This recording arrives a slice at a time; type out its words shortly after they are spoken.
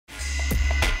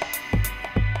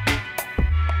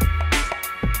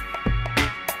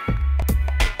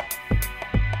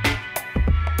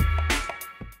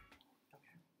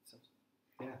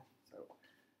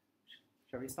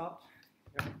start?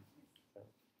 Yeah. So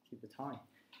keep the time.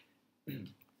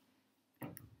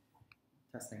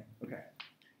 Testing. Okay.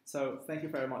 So thank you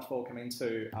very much for coming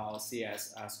to our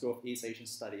CS School of East Asian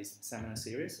Studies seminar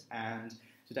series. And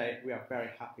today we are very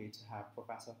happy to have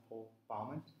Professor Paul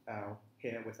Bowman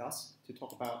here with us to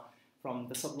talk about from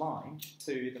the Sublime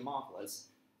to the Marvellous,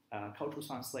 cultural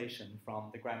translation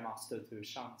from the Grandmaster to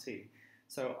Shang-Chi.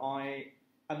 So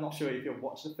I'm not sure if you've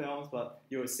watched the films, but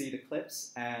you will see the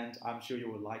clips, and I'm sure you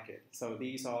will like it. So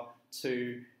these are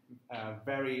two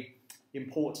very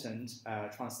important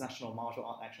transnational martial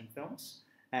art action films,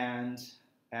 and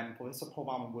Professor Paul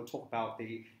Bowman will talk about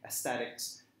the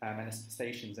aesthetics,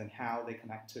 manifestations, and how they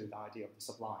connect to the idea of the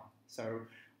sublime. So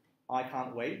I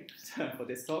can't wait for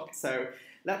this talk. So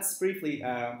let's briefly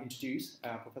introduce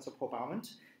Professor Paul Bowman.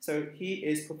 So he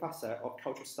is Professor of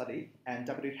Cultural Study and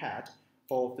Deputy Head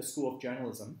of the School of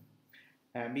Journalism,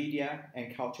 Media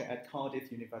and Culture at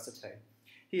Cardiff University.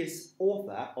 He is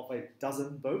author of a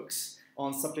dozen books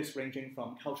on subjects ranging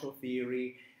from cultural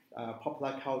theory,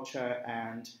 popular culture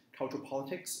and cultural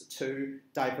politics to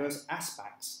diverse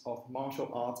aspects of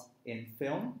martial arts in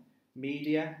film,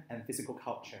 media and physical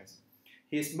cultures.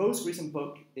 His most recent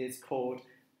book is called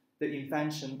The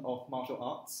Invention of Martial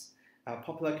Arts,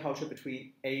 Popular Culture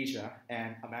Between Asia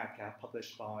and America,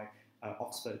 published by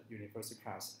Oxford University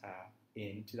Press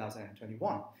in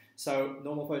 2021. So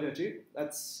no more further ado,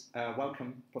 let's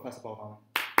welcome Professor Paul Bowman.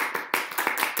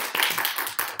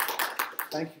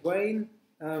 Thank you, Wayne.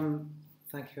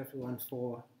 Thank you everyone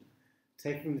for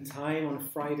taking the time on a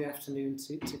Friday afternoon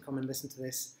to come and listen to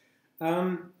this.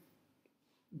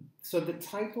 So the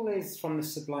title is From the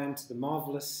Sublime to the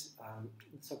Marvellous.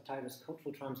 The subtitle is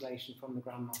Cultural Translation from the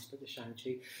Grandmaster to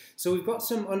Shang-Chi. So we've got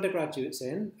some undergraduates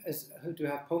in. Who do we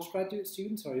have? Postgraduate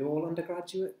students? Are you all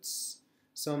undergraduates?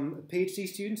 Some PhD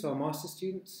students or master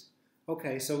students?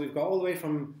 Okay, so we've got all the way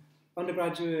from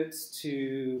undergraduates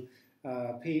to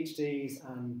PhDs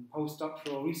and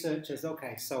postdoctoral researchers.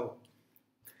 Okay, so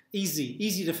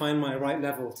easy to find my right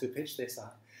level to pitch this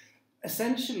at.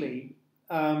 Essentially,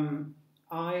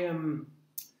 I am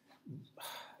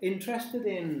interested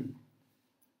in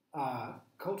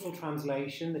cultural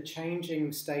translation, the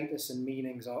changing status and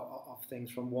meanings of things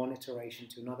from one iteration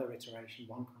to another iteration,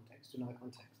 one context to another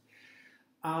context.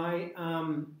 I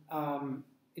am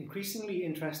increasingly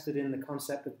interested in the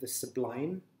concept of the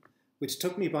sublime, which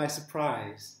took me by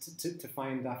surprise to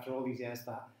find after all these years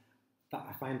that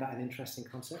I find that an interesting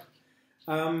concept.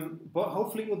 But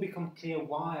hopefully it will become clear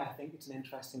why I think it's an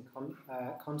interesting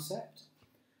concept.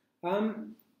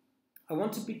 I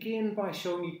want to begin by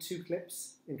showing you two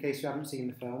clips, in case you haven't seen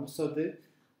the film. So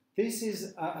this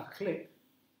is a clip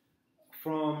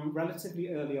from relatively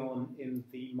early on in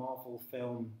the Marvel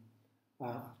film,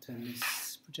 I'll turn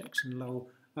this projection low,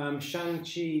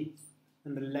 Shang-Chi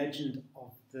and the Legend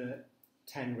of the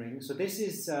Ten Rings. So this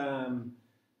is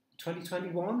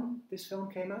 2021, this film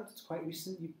came out. It's quite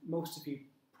recent. Most of you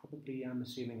probably, I'm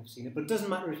assuming, have seen it, but it doesn't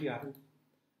matter if you haven't.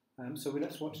 So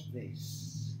let's watch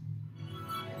this.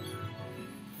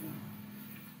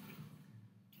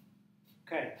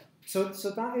 Okay, so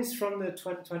that is from the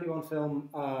 2021 film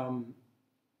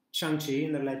Shang-Chi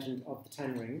and the Legend of the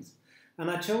Ten Rings. And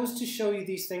I chose to show you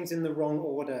these things in the wrong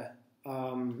order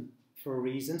for a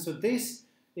reason. So this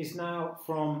is now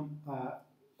from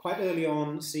quite early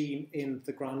on seen in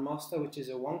The Grandmaster, which is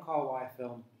a Wong Kar-wai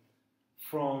film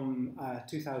from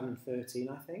 2013,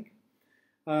 I think.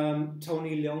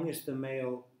 Tony Leung is the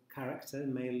male character,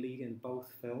 male lead in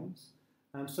both films.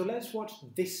 So let's watch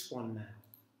this one now.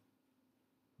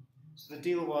 So the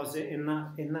deal was in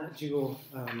that duel,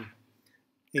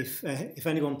 if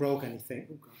anyone broke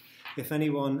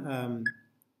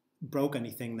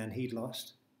anything, then he'd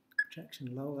lost.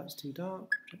 Projection low, that's too dark.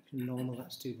 Projection normal,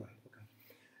 that's too bright.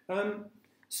 Okay.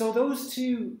 So those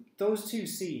two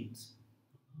scenes.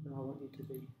 No, I want you to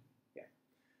be. Yeah.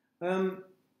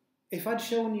 If I'd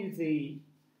shown you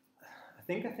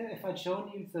if I'd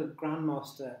shown you the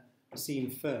Grandmaster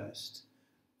scene first,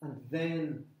 and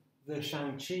then the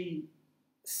Shang-Chi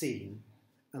scene,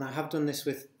 and I have done this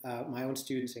with my own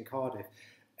students in Cardiff,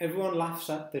 everyone laughs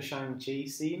at the Shang-Chi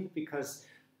scene because,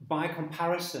 by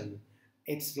comparison,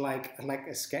 it's like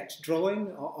a sketch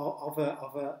drawing of a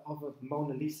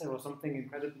Mona Lisa or something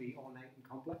incredibly ornate and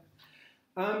complex.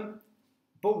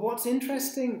 But what's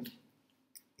interesting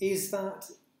is that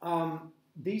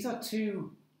these are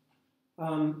two.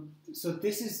 So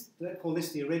this is, let's call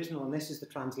this the original, and this is the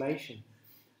translation.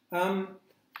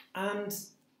 And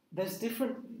there's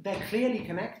different. They're clearly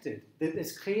connected.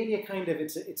 There's clearly a kind of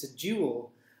it's a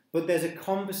duel, but there's a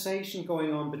conversation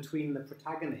going on between the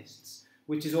protagonists,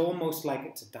 which is almost like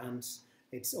it's a dance.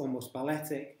 it's almost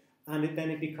balletic, and then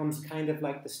it becomes kind of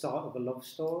like the start of a love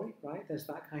story, right? There's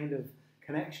that kind of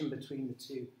connection between the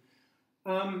two.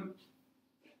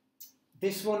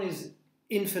 This one is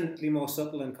infinitely more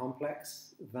subtle and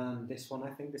complex than this one. I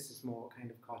think this is more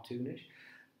kind of cartoonish.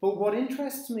 But what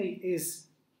interests me is,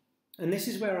 and this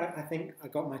is where I think I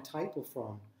got my title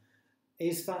from,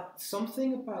 is that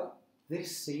something about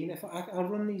this scene. If I'll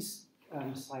run these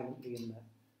silently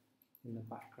in the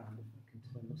background, if I can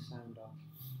turn the sound off.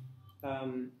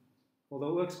 Although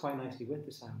it works quite nicely with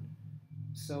the sound.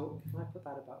 So if I put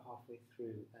that about halfway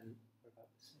through, then we're about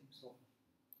the same sort of.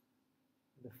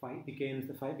 The fight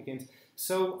begins.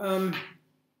 So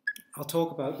I'll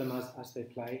talk about them as they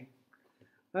play.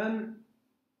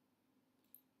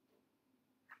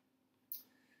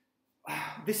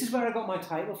 This is where I got my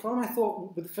title from. I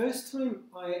thought the first time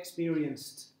I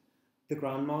experienced the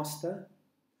Grandmaster,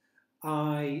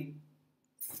 I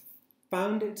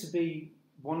found it to be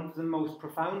one of the most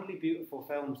profoundly beautiful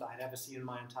films that I'd ever seen in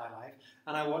my entire life.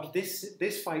 And I watched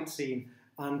this fight scene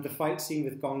and the fight scene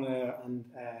with Gonger and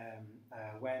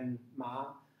Wen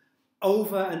Ma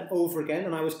over and over again,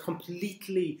 and I was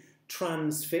completely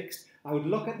transfixed. I would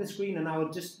look at the screen and I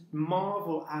would just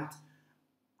marvel at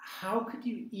how could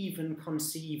you even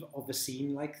conceive of a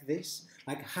scene like this?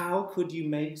 Like, how could you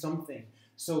make something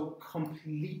so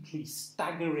completely,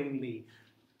 staggeringly,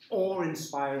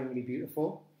 awe-inspiringly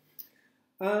beautiful?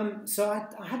 So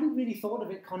I hadn't really thought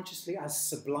of it consciously as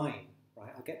sublime,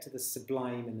 right? I'll get to the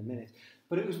sublime in a minute.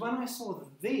 But it was when I saw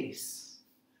this,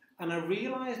 and I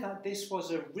realised that this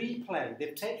was a replay.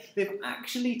 They've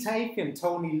actually taken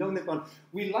Tony Leung, they've gone,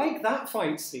 we like that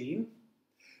fight scene,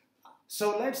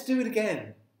 so let's do it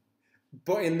again,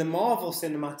 but in the Marvel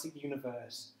Cinematic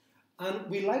Universe. And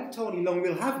we like Tony Leung,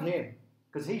 we'll have him,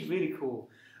 because he's really cool.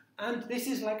 And this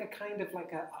is like a kind of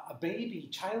like a baby,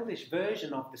 childish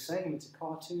version of the same. It's a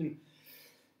cartoon,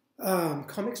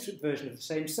 comic strip version of the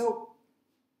same. So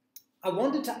I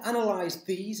wanted to analyse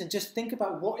these and just think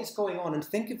about what is going on and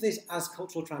think of this as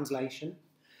cultural translation.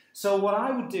 So what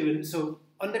I would do, and so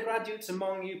undergraduates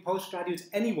among you, postgraduates,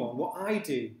 anyone, what I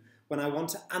do when I want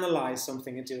to analyse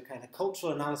something and do a kind of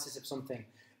cultural analysis of something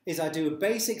is I do a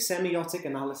basic semiotic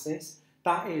analysis.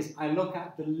 That is, I look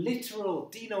at the literal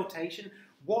denotation.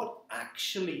 What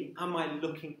actually am I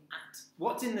looking at?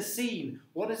 What's in the scene?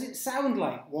 What does it sound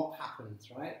like? What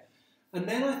happens, right? And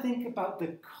then I think about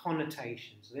the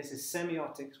connotations. So this is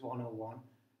Semiotics 101.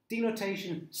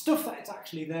 Denotation, stuff that is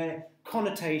actually there.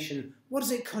 Connotation, what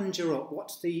does it conjure up?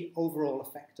 What's the overall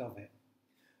effect of it?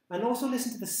 And also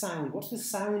listen to the sound. What's the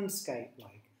soundscape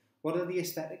like? What are the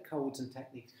aesthetic codes and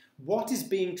techniques? What is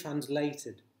being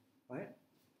translated, right?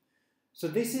 So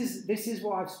this is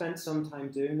what I've spent some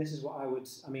time doing. This is what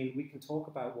we can talk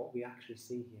about what we actually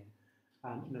see here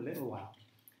in a little while.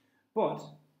 But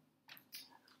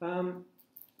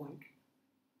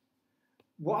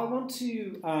what I want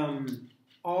to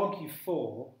argue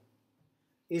for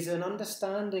is an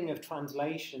understanding of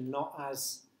translation, not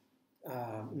as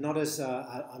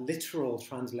a literal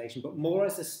translation, but more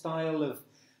as a style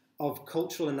of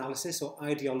cultural analysis or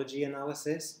ideology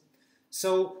analysis.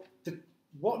 So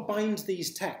what binds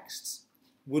these texts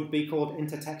would be called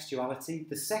intertextuality.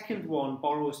 The second one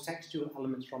borrows textual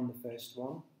elements from the first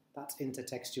one. That's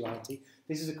intertextuality.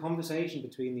 This is a conversation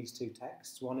between these two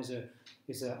texts. One is a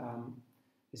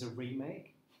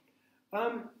remake.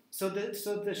 So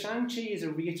the Shang-Chi is a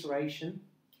reiteration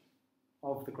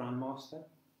of the Grandmaster.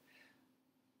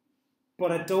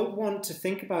 But I don't want to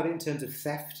think about it in terms of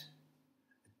theft.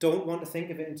 I don't want to think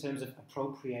of it in terms of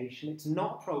appropriation. It's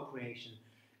not appropriation.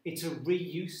 It's a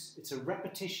reuse, it's a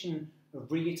repetition, a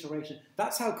reiteration.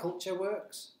 That's how culture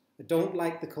works. I don't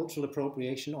like the cultural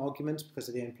appropriation arguments because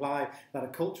they imply that a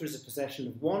culture is a possession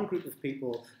of one group of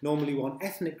people, normally one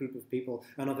ethnic group of people,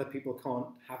 and other people can't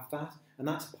have that. And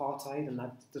that's apartheid, and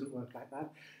that doesn't work like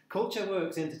that. Culture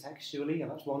works intertextually,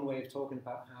 and that's one way of talking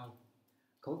about how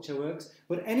culture works.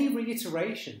 But any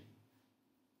reiteration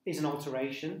is an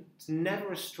alteration. It's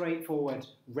never a straightforward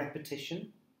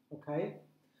repetition, okay?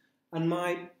 And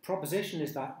my proposition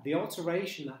is that the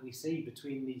alteration that we see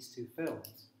between these two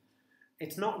films,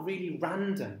 it's not really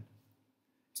random.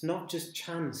 It's not just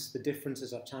chance. The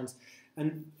differences are chance.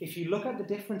 And if you look at the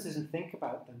differences and think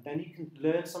about them, then you can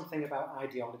learn something about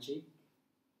ideology.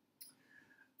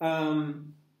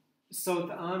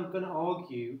 So I'm going to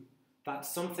argue that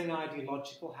something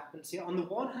ideological happens here. On the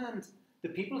one hand, the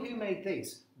people who made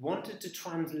this wanted to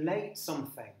translate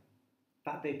something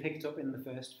that they picked up in the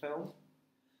first film,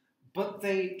 but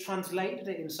they translated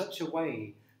it in such a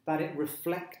way that it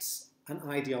reflects an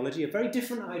ideology, a very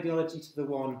different ideology to the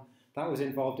one that was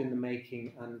involved in the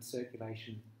making and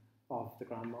circulation of the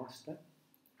Grandmaster.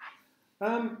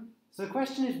 So the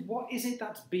question is, what is it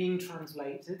that's being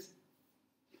translated?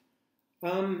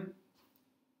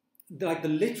 Like the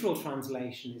literal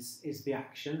translation is the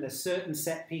action. There's certain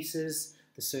set pieces,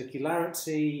 the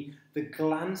circularity, the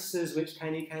glances, which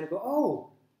kind of go, oh,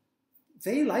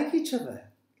 they like each other.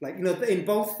 Like, you know, in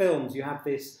both films you have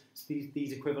these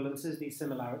equivalences, these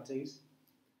similarities.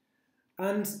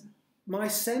 And my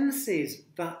sense is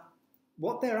that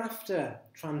what they're after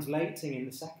translating in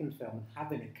the second film and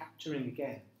having and capturing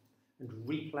again and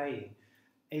replaying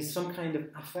is some kind of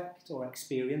affect or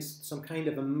experience, some kind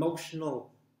of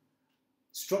emotional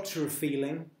structure of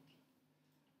feeling.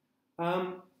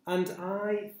 And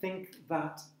I think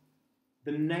that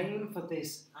the name for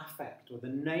this affect or the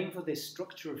name for this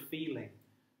structure of feeling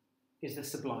is the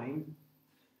Sublime.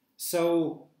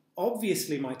 So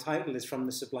obviously my title is From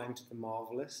the Sublime to the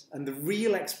Marvellous, and the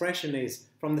real expression is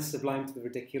From the Sublime to the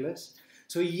Ridiculous.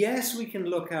 So yes, we can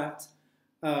look at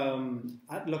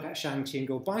Shang-Chi and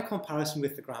go, by comparison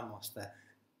with the Grandmaster,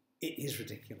 it is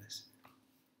ridiculous.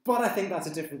 But I think that's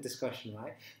a different discussion,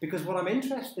 right? Because what I'm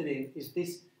interested in is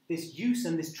this use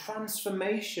and this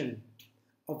transformation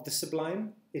of the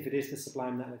Sublime, if it is the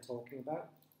Sublime that we're talking about,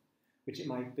 which it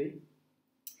might be.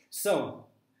 So,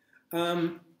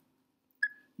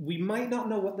 we might not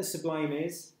know what the Sublime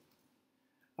is.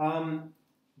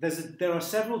 There are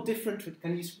several different.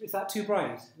 Is that too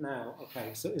bright now?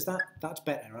 Okay, so that's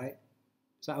better, right?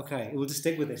 Is that okay? We'll just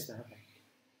stick with this now. Okay.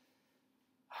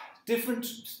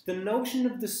 The notion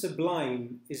of the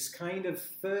Sublime is kind of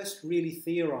first really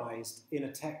theorized in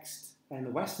a text in the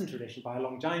Western tradition by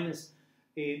Longinus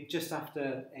just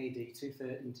after AD,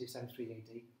 273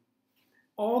 AD.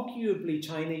 Arguably,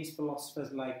 Chinese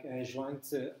philosophers like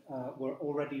Zhuangzi were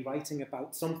already writing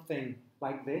about something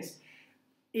like this.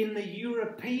 In the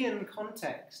European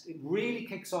context, it really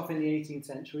kicks off in the 18th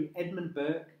century. Edmund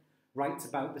Burke writes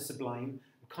about the Sublime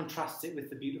and contrasts it with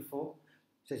the beautiful.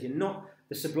 He says,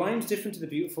 the Sublime's different to the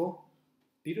beautiful.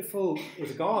 Beautiful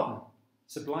is a garden.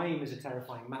 Sublime is a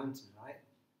terrifying mountain, right?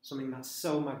 Something that's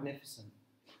so magnificent.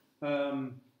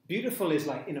 Beautiful is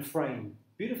like in a frame.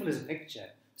 Beautiful is a picture.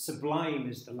 Sublime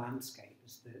is the landscape,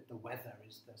 is the weather,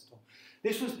 is the storm.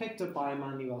 This was picked up by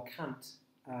Immanuel Kant,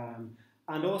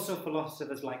 and also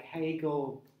philosophers like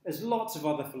Hegel. There's lots of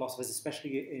other philosophers,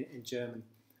 especially in German,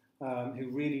 who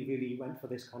really, really went for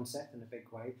this concept in a big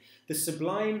way. The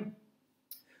Sublime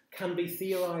can be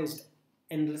theorized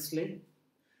endlessly,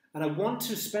 and I want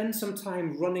to spend some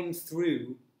time running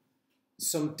through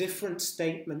some different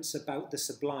statements about the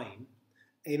Sublime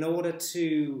in order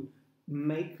to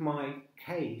make my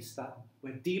case that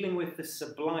we're dealing with the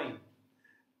Sublime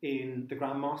in the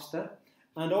Grandmaster,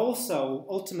 and also,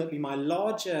 ultimately, my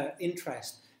larger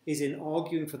interest is in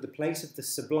arguing for the place of the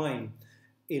Sublime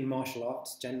in martial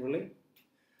arts generally.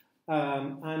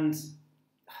 And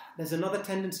there's another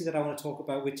tendency that I want to talk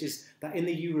about, which is that in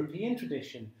the European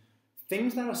tradition,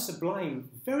 things that are sublime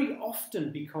very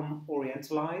often become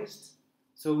orientalized.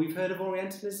 So we've heard of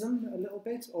Orientalism a little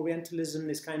bit. Orientalism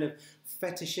is kind of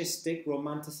fetishistic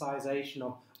romanticization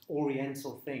of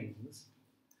Oriental things.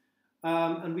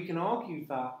 And we can argue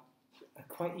that,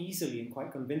 quite easily and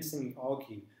quite convincingly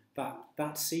argue,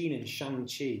 that scene in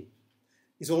Shang-Chi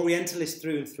is Orientalist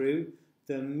through and through.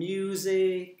 The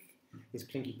music is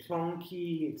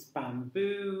plinky-plonky, it's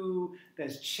bamboo,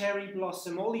 there's cherry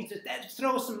blossom, all these, let's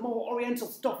throw some more Oriental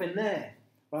stuff in there,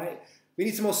 right? We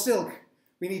need some more silk.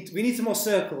 We need some more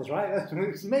circles, right?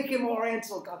 Make it more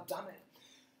Oriental, god damn it.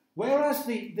 Whereas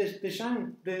the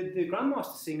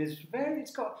Grandmaster scene is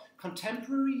it's got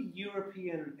contemporary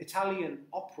European, Italian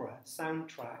opera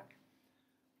soundtrack.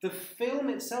 The film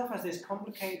itself has this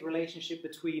complicated relationship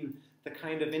between the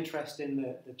kind of interest in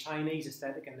the Chinese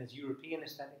aesthetic and there's European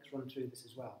aesthetics run through this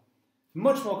as well.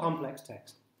 Much more complex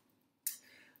text.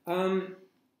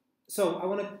 So I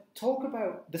want to talk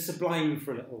about the Sublime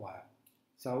for a little while.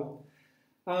 So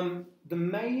the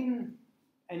main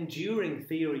enduring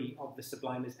theory of the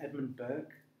Sublime is Edmund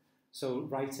Burke, so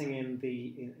writing in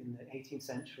the 18th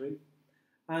century.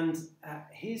 And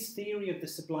his theory of the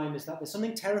Sublime is that there's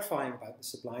something terrifying about the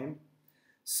Sublime.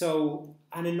 So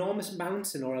an enormous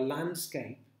mountain or a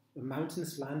landscape, a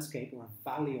mountainous landscape or a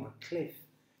valley or a cliff,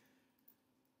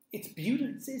 it's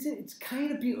beautiful. It's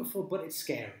kind of beautiful, but it's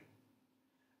scary.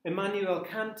 Immanuel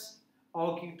Kant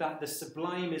argued that the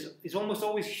Sublime is almost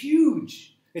always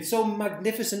huge. It's so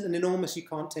magnificent and enormous you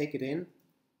can't take it in.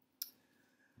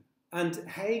 And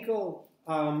Hegel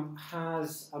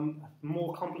has a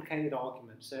more complicated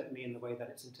argument, certainly in the way that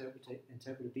it's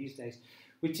interpreted these days,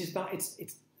 which is that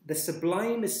the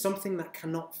Sublime is something that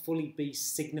cannot fully be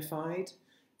signified.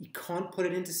 you can't put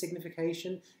it into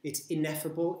signification. It's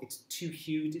ineffable. It's too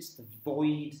huge. It's the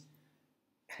void.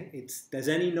 There's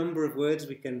any number of words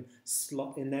we can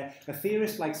slot in there. A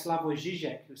theorist like Slavoj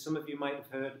Žižek, who some of you might have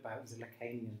heard about, is a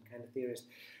Lacanian kind of theorist.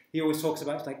 He always talks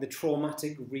about like the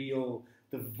traumatic real,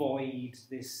 the void,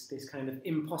 this kind of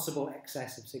impossible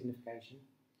excess of signification.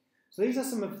 So these are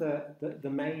some of the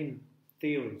main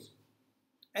theories.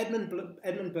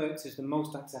 Edmund Burke's is the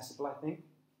most accessible, I think.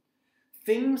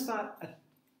 Things that...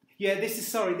 this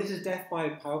is death by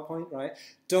PowerPoint, right?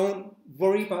 Don't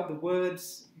worry about the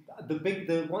words. The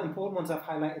important ones I've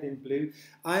highlighted in blue.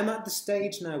 I'm at the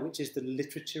stage now, which is the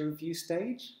literature review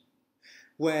stage,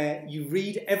 where you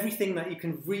read everything that you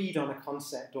can read on a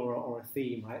concept or a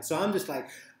theme, right? So I'm just like,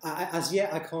 as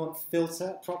yet I can't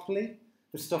filter properly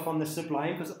the stuff on the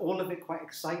Sublime because all of it quite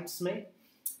excites me.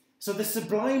 So the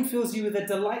Sublime fills you with a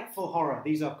delightful horror.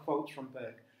 These are quotes from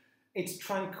Burke. It's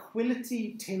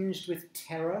tranquility tinged with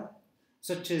terror,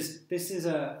 such as this is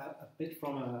a bit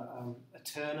from a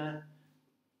Turner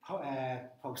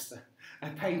poster, a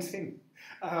painting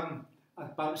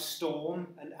about storm,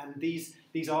 and these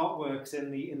artworks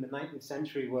in the 19th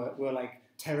century were like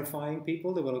terrifying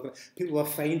people. People were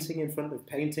fainting in front of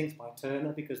paintings by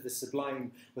Turner because the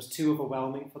Sublime was too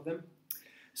overwhelming for them.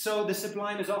 So the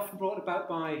Sublime is often brought about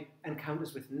by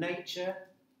encounters with nature.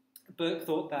 Burke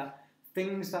thought that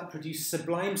things that produce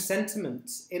sublime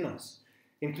sentiments in us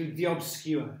include the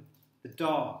obscure, the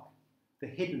dark, the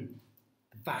hidden,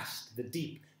 the vast, the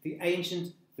deep, the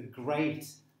ancient, the great,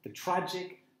 the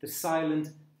tragic, the silent,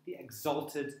 the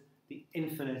exalted, the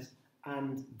infinite,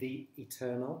 and the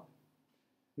eternal.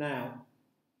 Now,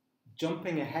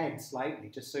 jumping ahead slightly,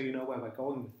 just so you know where we're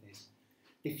going with this,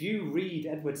 if you read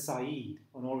Edward Said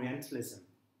on Orientalism,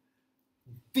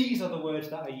 these are the words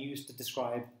that are used to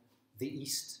describe the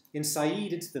East. In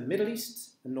Said, it's the Middle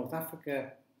East and North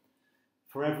Africa.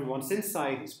 For everyone, since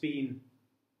Said, it's been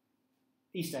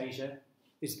East Asia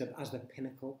as the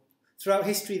pinnacle. Throughout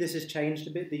history, this has changed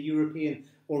a bit. The European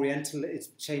Oriental, it's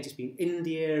changed. It's been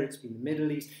India, it's been the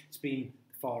Middle East, it's been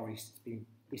the Far East, it's been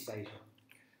East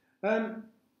Asia.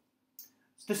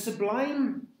 The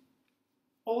Sublime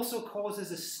also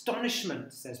causes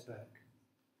astonishment, says Burke.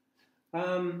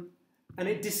 And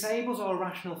it disables our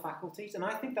rational faculties. And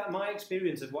I think that my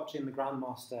experience of watching the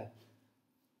Grandmaster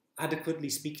adequately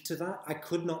speaks to that. I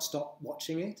could not stop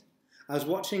watching it. I was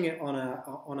watching it on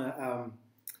a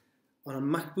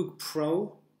MacBook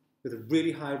Pro with a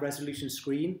really high resolution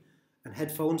screen and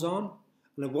headphones on,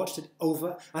 and I watched it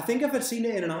over. I think if I'd seen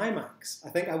it in an IMAX, I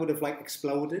think I would have like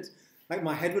exploded. Like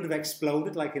my head would have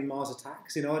exploded, like in Mars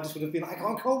Attacks. You know, I just would have been like, I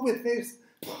can't cope with this.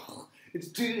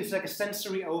 It's like a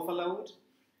sensory overload.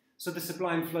 So the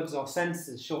Sublime floods our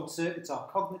senses, short circuits our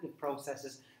cognitive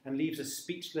processes, and leaves us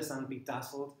speechless and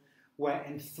bedazzled. We're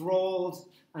enthralled,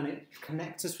 and it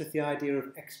connects us with the idea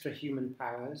of extra-human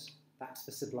powers. That's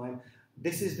the Sublime.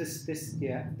 This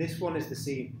one is the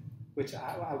scene which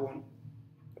I want.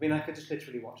 I mean, I could just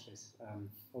literally watch this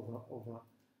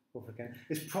over again.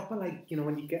 It's proper, like, you know,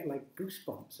 when you get like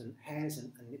goosebumps and hairs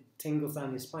and it tingles down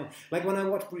your spine. Like when I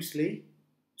watch Bruce Lee,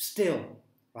 still,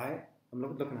 right? I'm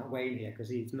looking at Wayne here because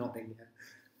he's nodding here.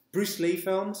 Bruce Lee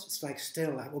films, it's like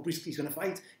still like, well, Bruce Lee's going to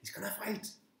fight. He's going to fight.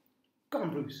 Go on,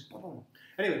 Bruce. Go on.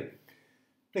 Anyway,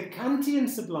 the Kantian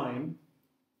Sublime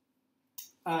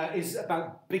is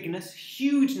about bigness,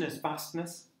 hugeness,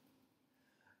 vastness.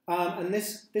 And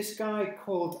this guy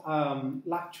called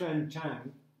Lak-Chuan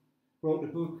Chang wrote a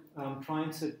book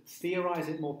trying to theorize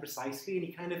it more precisely, and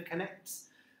he kind of connects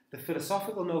the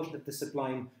philosophical notion of the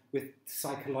Sublime with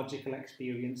psychological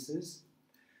experiences.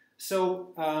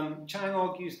 So Chang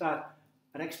argues that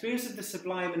an experience of the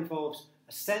Sublime involves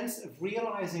a sense of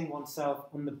realizing oneself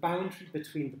on the boundary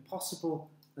between the possible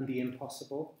and the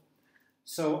impossible.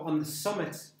 So on the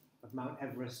summit of Mount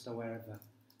Everest or wherever,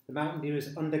 the mountaineer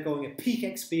is undergoing a peak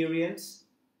experience,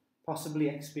 possibly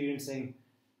experiencing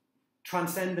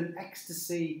transcendent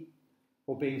ecstasy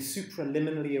or being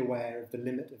supraliminally aware of the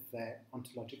limit of their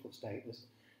ontological status,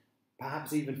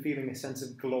 perhaps even feeling a sense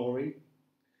of glory.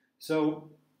 So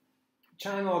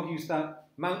Chang argues that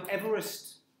Mount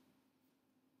Everest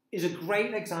is a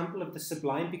great example of the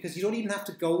Sublime because you don't even have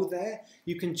to go there.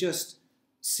 You can just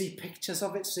see pictures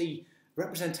of it, see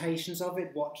representations of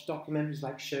it, watch documentaries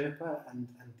like Sherpa, and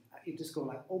you just go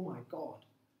like, oh my God.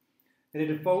 And it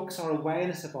evokes our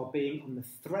awareness of our being on the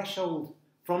threshold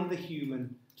from the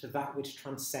human to that which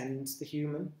transcends the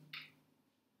human.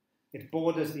 It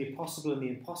borders the possible and the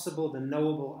impossible, the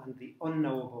knowable and the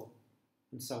unknowable,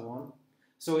 and so on.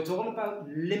 So it's all about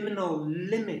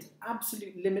liminal,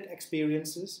 absolute limit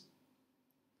experiences.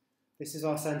 This is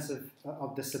our sense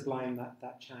of the Sublime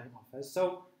that Chang offers.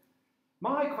 So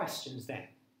My questions then.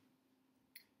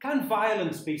 Can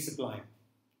violence be sublime?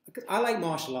 I like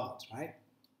martial arts, right?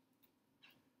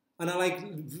 And I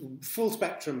like full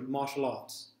spectrum martial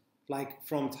arts, like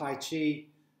from Tai Chi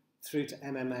through to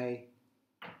MMA,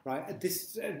 right?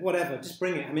 This, whatever, just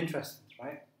bring it, I'm interested,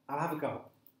 right? I'll have a go.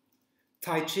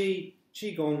 Tai Chi,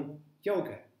 Qigong,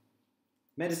 yoga,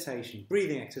 meditation,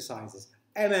 breathing exercises,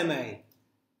 MMA,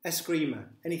 Eskrima,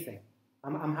 anything.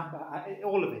 I'm happy,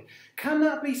 all of it. Can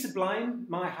that be sublime?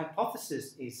 My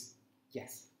hypothesis is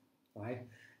yes, right?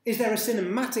 Is there a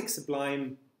cinematic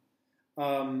sublime?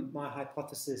 My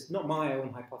hypothesis, not my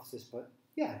own hypothesis, but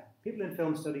yeah, people in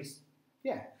film studies,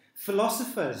 yeah.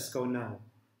 Philosophers go, no.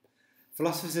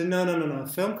 Philosophers say, no,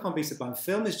 film can't be sublime.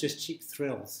 Film is just cheap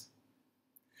thrills.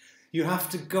 You have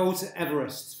to go to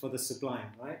Everest for the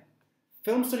sublime, right?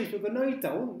 Film studies people go, no, you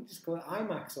don't. Just go to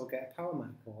IMAX or get a Power Mac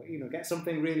or, you know, get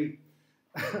something really,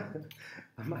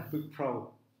 a MacBook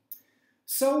Pro.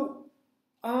 So,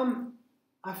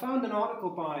 I found an article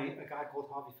by a guy called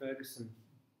Harvey Ferguson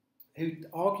who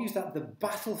argues that the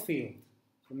battlefield,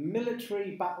 the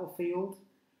military battlefield,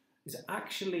 is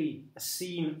actually a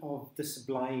scene of the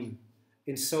sublime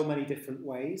in so many different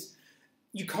ways.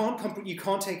 You can't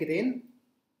take it in.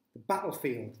 The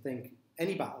battlefield, think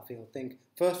any battlefield, think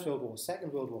First World War,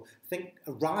 Second World War, think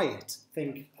a riot,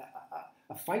 think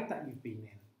a fight that you've been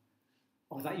in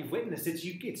or that you've witnessed.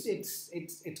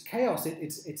 It's chaos.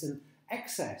 It's an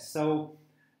excess. So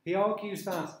he argues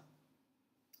that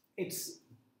it's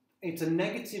a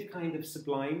negative kind of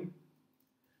sublime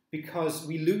because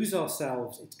we lose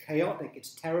ourselves. It's chaotic.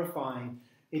 It's terrifying.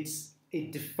 It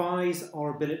defies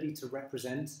our ability to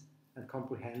represent and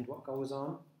comprehend what goes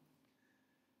on.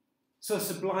 So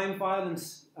sublime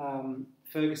violence,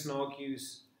 Ferguson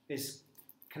argues, is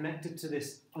connected to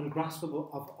this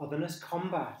ungraspable of otherness.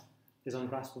 Combat is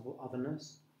ungraspable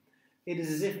otherness. It is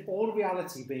as if all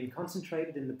reality being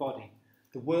concentrated in the body,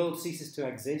 the world ceases to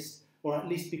exist, or at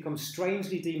least becomes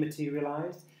strangely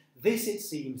dematerialized. This, it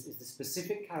seems, is the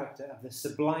specific character of the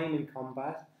sublime in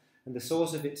combat and the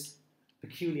source of its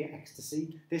peculiar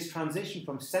ecstasy, this transition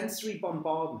from sensory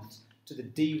bombardment to the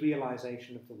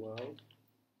derealization of the world.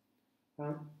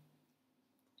 An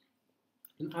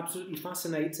absolutely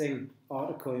fascinating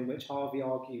article in which Harvey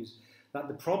argues that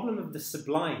the problem of the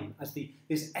sublime, as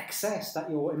this excess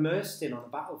that you're immersed in on a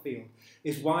battlefield,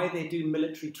 is why they do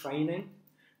military training.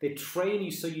 They train you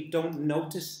so you don't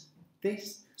notice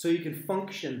this, so you can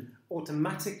function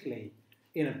automatically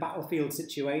in a battlefield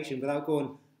situation without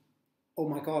going, oh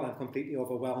my God, I'm completely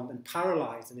overwhelmed and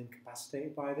paralyzed and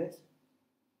incapacitated by this.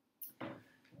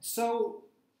 So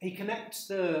he connects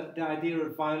the idea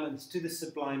of violence to the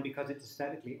sublime because it's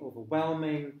aesthetically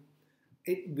overwhelming.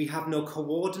 We have no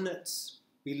coordinates.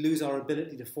 We lose our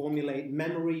ability to formulate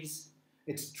memories.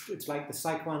 It's like the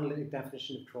psychoanalytic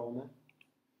definition of trauma.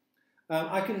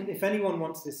 If anyone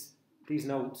wants these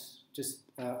notes, just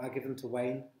I give them to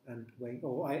Wayne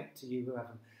or to you,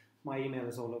 whoever. My email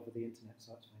is all over the internet,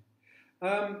 so that's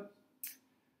fine.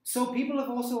 So people have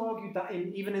also argued that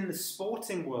even in the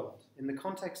sporting world, in the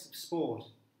context of sport,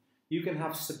 you can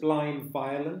have sublime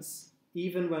violence,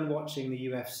 even when watching the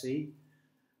UFC,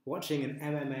 watching an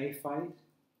MMA fight.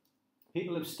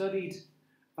 People have studied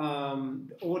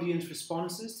audience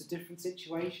responses to different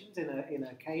situations in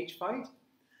a cage fight.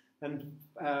 And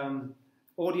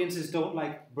audiences don't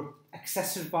like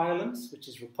excessive violence, which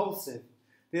is repulsive.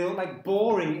 They don't like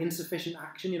boring, insufficient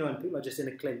action, you know, and people are just in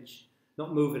a clinch,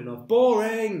 not moving enough.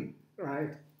 Boring,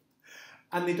 right?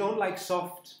 And they don't like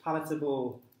soft,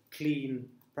 palatable, clean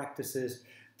practices.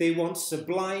 They want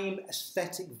sublime,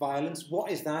 aesthetic violence.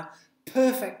 What is that?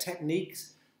 Perfect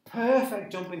techniques,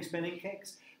 perfect jumping, spinning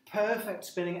kicks, perfect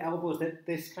spinning elbows.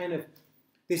 This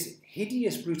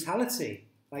hideous brutality,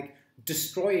 like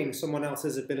destroying someone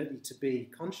else's ability to be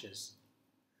conscious.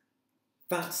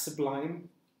 That's sublime,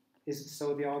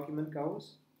 so the argument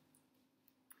goes.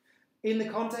 In the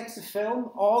context of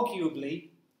film, arguably,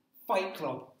 Fight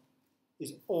Club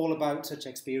is all about such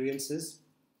experiences.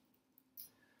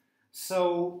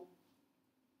 So,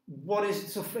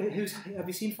 have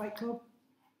you seen Fight Club?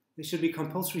 It should be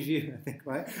compulsory viewing, I think,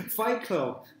 right? Fight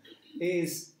Club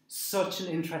is such an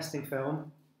interesting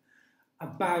film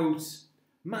about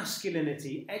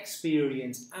masculinity,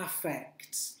 experience,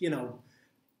 affect, you know,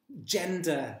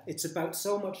 gender. It's about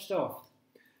so much stuff.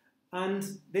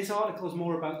 And this article is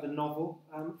more about the novel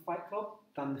Fight Club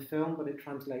than the film, but it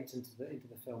translates into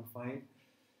the film fine.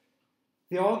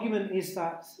 The argument is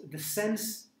that the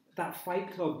sense that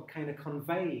Fight Club kind of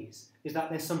conveys is that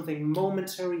there's something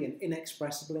momentary and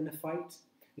inexpressible in a fight.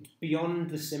 It's beyond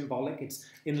the symbolic. It's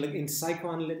in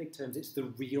psychoanalytic terms, it's the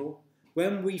real.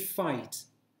 When we fight,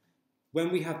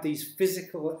 when we have these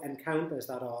physical encounters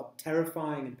that are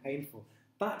terrifying and painful,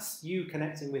 that's you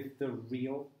connecting with the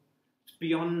real. It's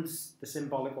beyond the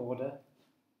symbolic order.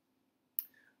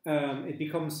 It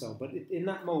becomes so, but in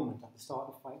that moment at the start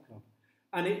of Fight Club,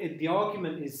 and the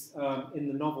argument is in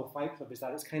the novel Fight Club is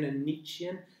that it's kind of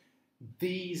Nietzschean.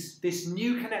 This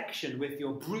new connection with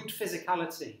your brute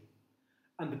physicality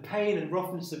and the pain and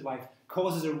roughness of life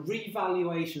causes a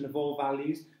revaluation of all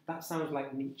values. That sounds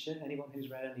like Nietzsche. Anyone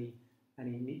who's read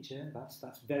any Nietzsche,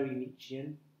 that's very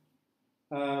Nietzschean.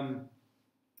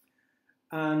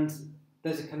 And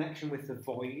there's a connection with the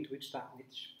void, which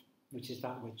is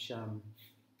that which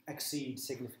exceeds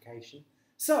signification.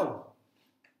 So,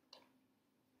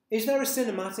 is there a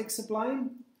cinematic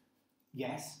Sublime?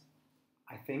 Yes,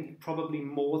 I think probably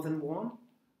more than one.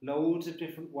 Loads of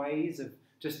different ways of,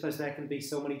 just as there can be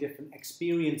so many different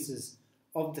experiences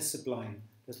of the Sublime.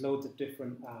 There's loads of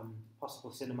different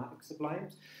possible cinematic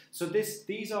Sublimes. So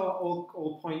these are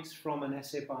all points from an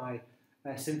essay by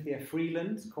Cynthia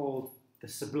Freeland called The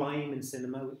Sublime in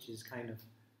Cinema, which is kind of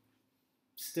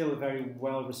still a very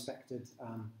well-respected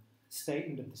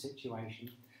statement of the situation.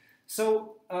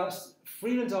 So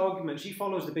Freeland's argument, she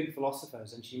follows the big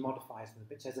philosophers and she modifies them a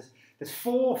bit. Says there's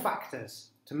 4 factors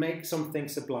to make something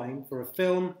sublime, for a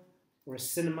film or a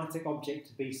cinematic object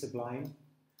to be sublime.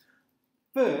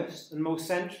 First, and most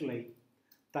centrally,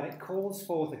 that it calls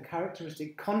forth a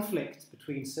characteristic conflict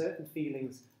between certain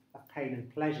feelings of pain and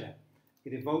pleasure.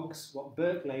 It evokes what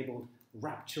Burke labelled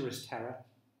rapturous terror.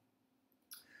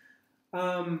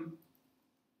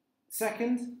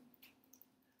 Second,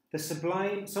 the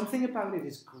Sublime, something about it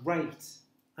is great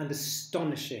and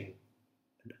astonishing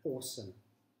and awesome.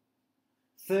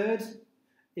 Third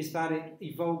is that it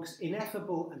evokes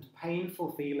ineffable and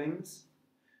painful feelings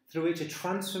through which a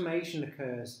transformation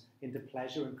occurs into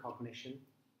pleasure and cognition.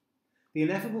 The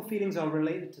ineffable feelings are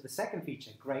related to the second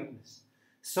feature, greatness.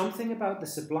 Something about the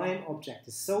sublime object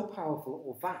is so powerful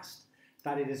or vast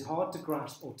that it is hard to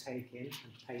grasp or take in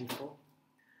and painful.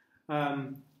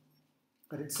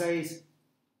 But it says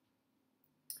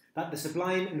that the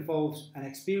sublime involves an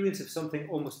experience of something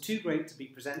almost too great to be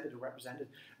presented or represented.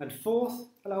 And fourth,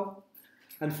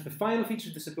 and the final feature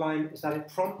of the sublime is that it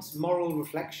prompts moral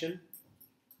reflection.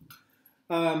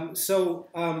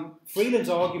 Freeland's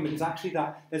argument is actually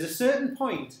that there's a certain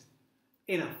point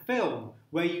in a film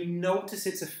where you notice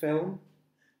it's a film.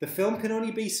 The film can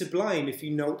only be sublime if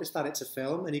you notice that it's a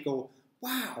film and you go,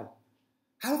 wow,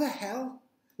 how the hell?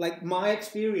 Like, my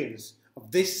experience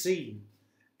of this scene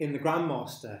in The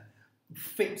Grandmaster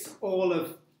fits all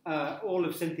of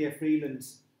Cynthia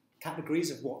Freeland's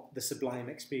categories of what the sublime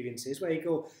experience is, where you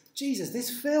go, Jesus, this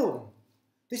film,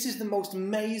 this is the most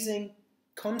amazing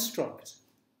construct.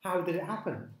 How did it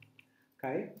happen?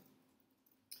 Okay.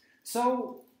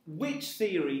 So, which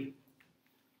theory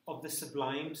of the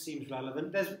sublime seems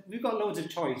relevant? We've got loads of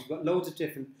choice. We've got loads of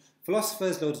different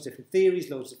philosophers, loads of different theories,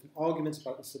 loads of different arguments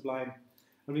about the sublime.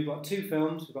 And we've got 2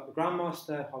 films. We've got The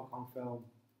Grandmaster, Hong Kong film,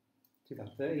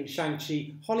 2013,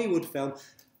 Shang-Chi, Hollywood film,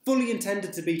 fully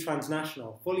intended to be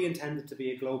transnational, fully intended to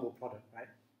be a global product, right?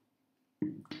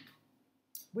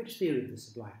 Which theory of the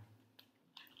sublime?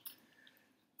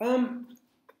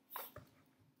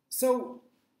 So,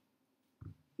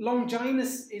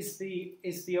 Longinus is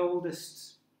the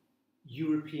oldest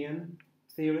European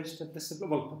theorist of the sublime,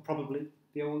 well, probably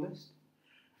the oldest.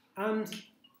 And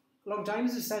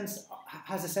Longinus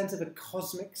has a sense of a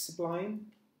cosmic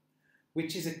sublime,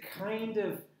 which is a kind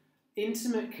of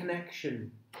intimate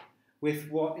connection with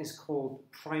what is called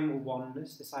primal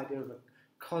oneness, this idea of a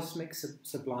cosmic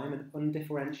sublime, an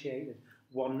undifferentiated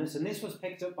oneness. And this was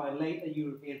picked up by later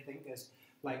European thinkers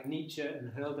like Nietzsche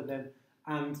and Hölderlin.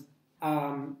 And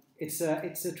it's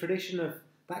a tradition of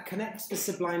that connects the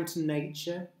sublime to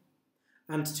nature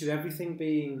and to everything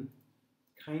being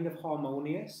kind of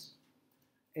harmonious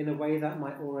in a way that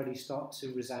might already start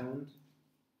to resound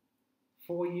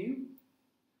for you.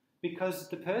 Because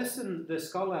the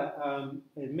scholar,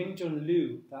 Mingjun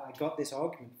Liu, that I got this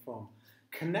argument from,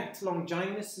 connects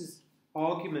Longinus's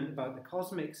argument about the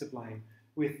cosmic sublime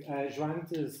with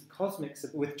Zhuangzi's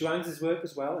work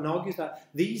as well, and argues that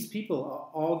these people are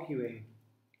arguing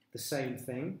the same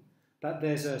thing, that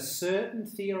there's a certain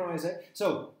theorization.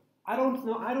 So I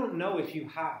don't know if you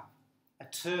have a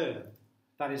term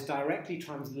that is directly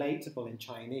translatable in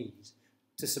Chinese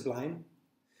to sublime,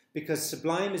 because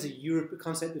sublime is a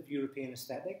concept of European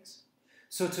aesthetics.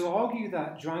 So to argue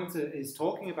that Zhuangzi is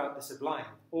talking about the sublime,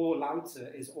 or Lao Tzu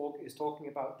is talking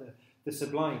about the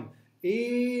sublime,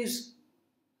 is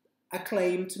a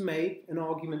claim to make, an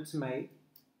argument to make,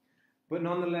 but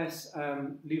nonetheless,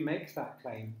 Liu makes that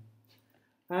claim.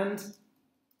 And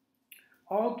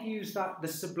argues that the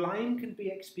sublime can be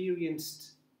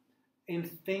experienced in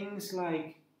things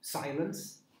like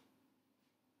silence,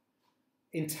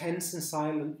 intense and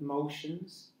silent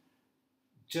emotions,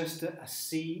 just a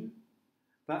scene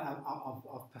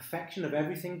of perfection, of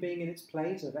everything being in its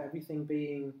place, of everything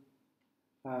being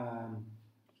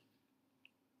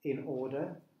in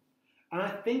order. And I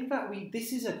think that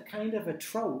this is a kind of a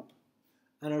trope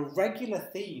and a regular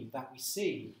theme that we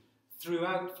see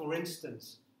throughout, for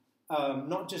instance,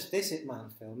 not just this Ip Man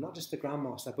film, not just the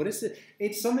Grandmaster, but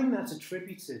it's something that's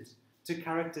attributed to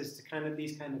characters, to kind of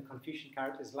these kind of Confucian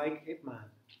characters like Ip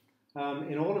Man,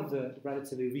 in all of the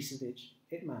relatively recent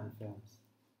Ip Man films.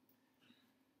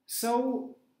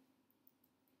 So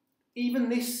even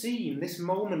this scene, this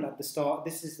moment at the start,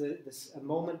 this is a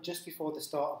moment just before the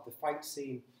start of the fight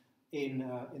scene in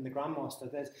the Grandmaster.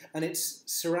 And it's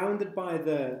surrounded by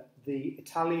the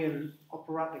Italian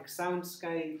operatic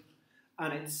soundscape,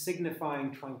 and it's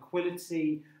signifying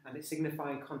tranquility, and it's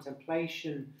signifying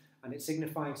contemplation, and it's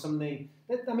signifying something.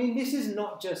 I mean, this is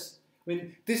not just. I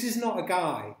mean, this is not a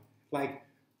guy like,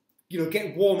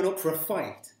 get warming up for a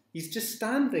fight. He's just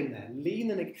standing there,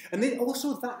 leaning, and then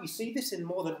also that you see this in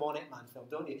more than one Ip Man film,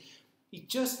 don't you? He's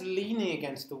just leaning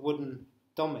against the wooden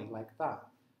dummy like that,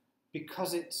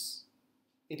 because it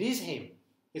is him.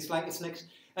 It's like it's next,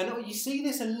 and you see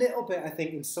this a little bit, I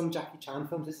think, in some Jackie Chan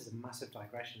films. This is a massive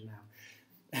digression now,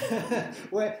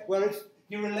 where it's,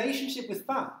 your relationship with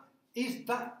that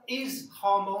is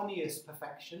harmonious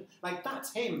perfection. Like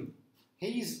that's him.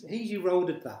 He's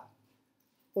eroded that.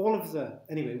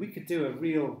 Anyway, we could do a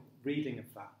real reading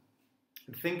of that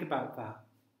and think about that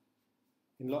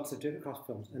in lots of different cross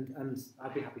films, and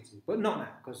I'd be happy to, but not now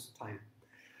because of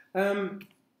time.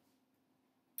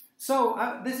 So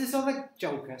there's this other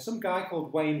joker, some guy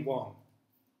called Wayne Wong.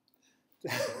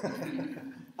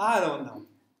 I don't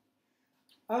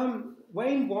know.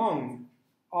 Wayne Wong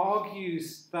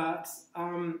argues that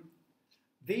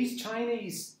these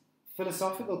Chinese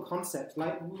philosophical concepts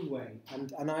like Wu Wei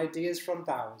and ideas from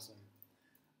Taoism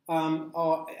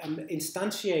are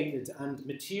instantiated and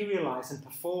materialized and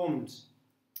performed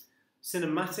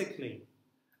cinematically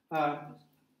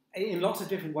in lots of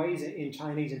different ways in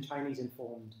Chinese and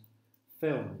Chinese-informed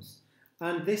films.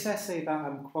 And this essay that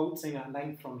I'm quoting at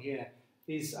length from here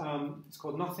is it's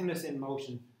called Nothingness in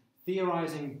Motion,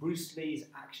 Theorizing Bruce Lee's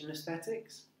Action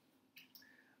Aesthetics.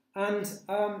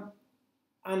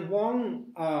 And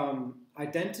Wong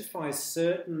identifies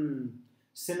certain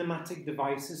cinematic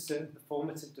devices, certain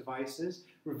performative devices,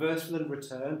 reversal and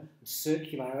return, and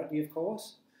circularity, of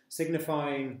course,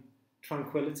 signifying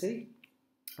tranquility,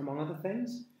 among other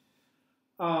things.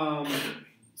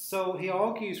 So he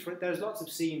argues for it. There's lots of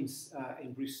scenes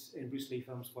in Bruce Lee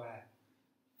films where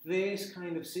this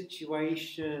kind of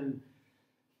situation,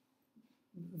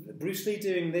 Bruce Lee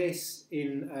doing this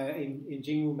in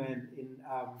Jingwu Men,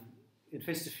 in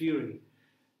Fist of Fury,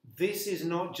 this is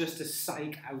not just to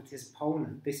psych out his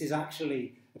opponent. This is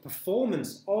actually a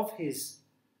performance of his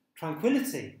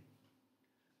tranquility.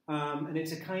 And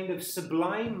it's a kind of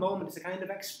sublime moment. It's a kind of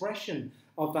expression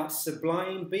of that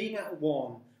sublime being at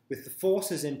one with the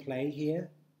forces in play here.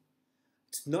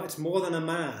 It's more than a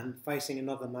man fighting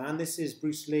another man. This is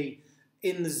Bruce Lee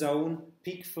in the zone,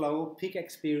 peak flow, peak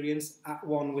experience, at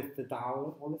one with the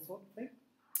Tao, all that sort of thing.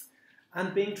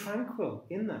 And being tranquil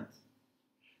in that.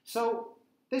 So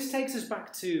this takes us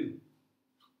back to,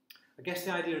 I guess,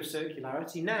 the idea of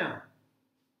circularity. Now,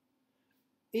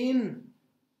 in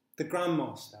the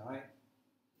Grandmaster, right,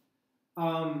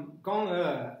 Gong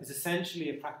is essentially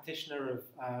a practitioner of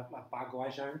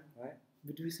Baguazhang, right?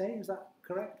 Would we say, is that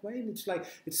correct, Wayne? It's like,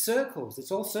 it's circles,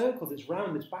 it's all circles, it's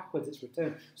round, it's backwards, it's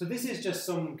return. So this is just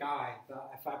some guy that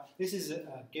I found, this is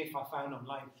a GIF I found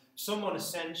online, someone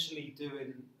essentially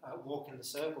doing, walking the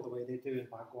circle the way they do in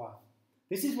Bagua.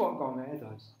 This is what Gong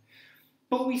does.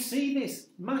 But we see this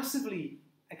massively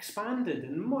expanded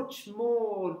and much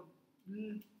more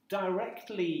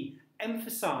directly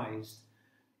emphasized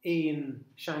in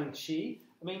Shang-Chi.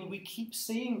 I mean, we keep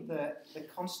seeing the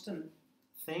constant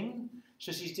thing.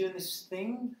 So she's doing this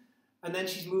thing, and then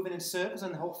she's moving in circles,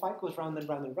 and the whole fight goes round and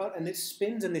round and round, and it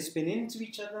spins, and they spin into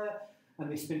each other,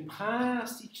 and they spin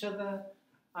past each other,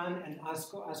 and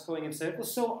as going in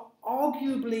circles. So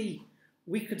arguably,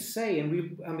 we could say, I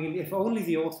mean, if only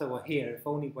the author were here, if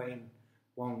only Wayne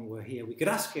Wong were here, we could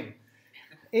ask him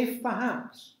if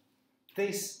perhaps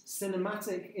this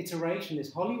cinematic iteration,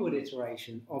 this Hollywood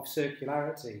iteration of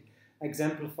circularity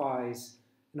exemplifies,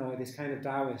 this kind of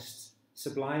Taoist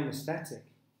sublime aesthetic,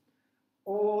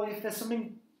 or if there's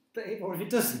something, or if it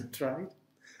doesn't, right?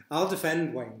 I'll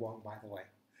defend Wayne Wong, by the way.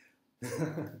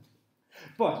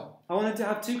 But I wanted to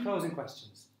have two closing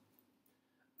questions.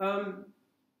 And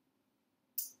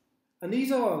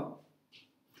these are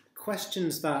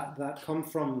questions that come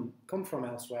from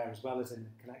elsewhere as well as in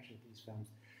connection with these films.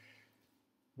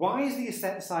 Why is the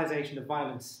aestheticization of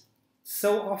violence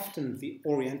so often the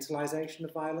orientalization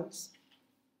of violence?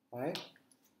 Right?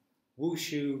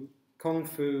 Wushu, kung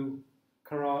fu,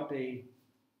 karate.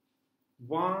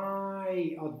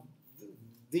 Why are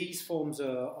these forms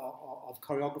of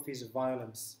choreographies of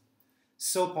violence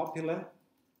so popular?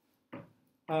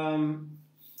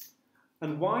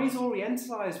 And why is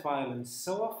orientalized violence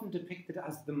so often depicted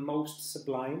as the most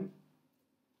sublime?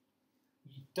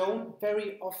 You don't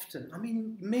very often, I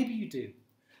mean, maybe you do,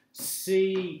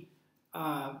 see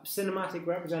cinematic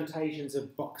representations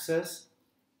of boxers,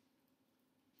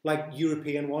 like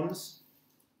European ones.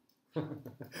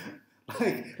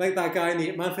 like that guy in the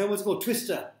Ip Man film, what's it called?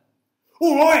 Twister.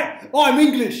 All right, I'm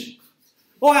English.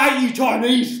 I hate you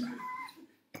Chinese.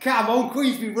 Come on,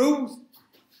 Queensby rules.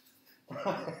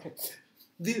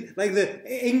 Like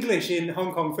the English in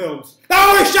Hong Kong films.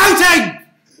 Oh, we're shouting!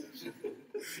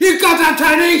 You goddamn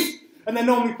Chinese! And they're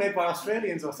normally played by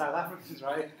Australians or South Africans,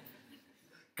 right?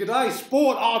 G'day,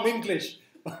 sport, I'm English.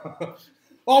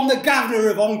 I'm the governor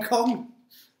of Hong Kong.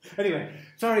 Anyway,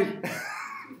 sorry.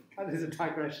 That is a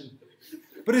digression.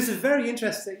 But it's a very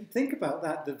interesting, think about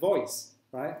that, the voice,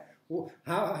 right?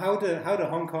 How do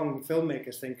Hong Kong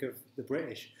filmmakers think of the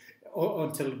British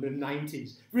until the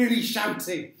 90s? Really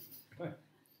shouting.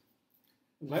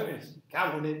 Notice,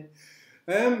 come on in.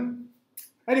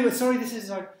 Anyway, sorry, this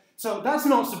is like, so that's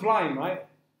not sublime, right?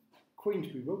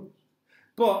 Queensby rules.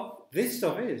 But this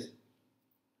stuff is.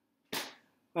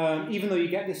 Even though you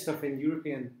get this stuff in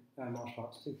European martial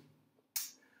arts too.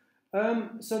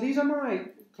 So these are my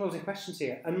closing questions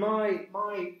here. And my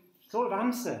sort of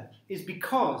answer is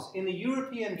because in the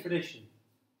European tradition,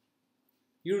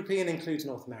 European includes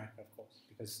North America, of course,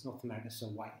 because North America is so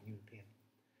white and European.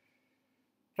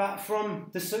 That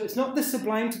it's not the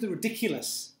sublime to the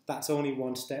ridiculous, that's only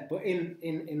one step, but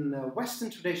in the Western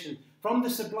tradition, from the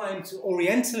sublime to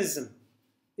Orientalism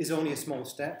is only a small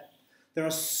step.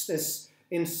 There's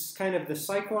in kind of the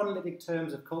psychoanalytic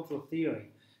terms of cultural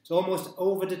theory, it's almost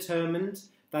overdetermined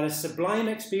that a sublime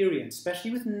experience,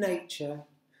 especially with nature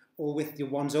or with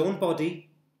one's own body,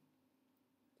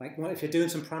 like if you're doing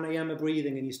some pranayama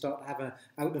breathing and you start to have an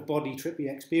out-of-body trippy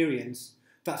experience,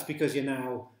 that's because you're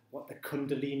now what the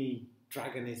Kundalini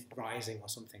dragon is rising or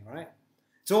something, right?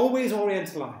 It's always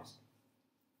orientalized.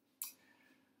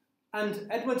 And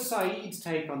Edward Said's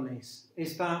take on this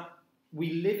is that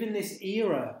we live in this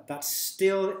era that's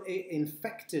still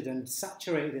infected and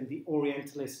saturated in the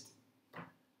Orientalist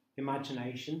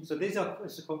imagination. So this is a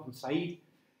quote from Said.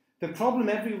 The problem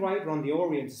every writer on the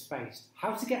Orient has faced,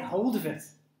 how to get hold of it,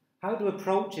 how to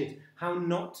approach it, how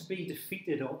not to be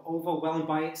defeated or overwhelmed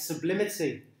by its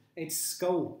sublimity, its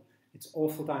scope, its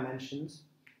awful dimensions.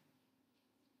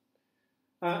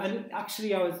 And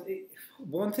actually,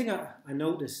 one thing I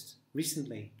noticed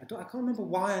recently, I can't remember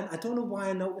why, I don't know why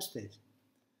I noticed it,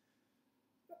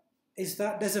 is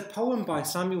that there's a poem by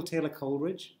Samuel Taylor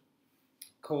Coleridge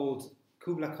called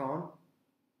Kubla Khan.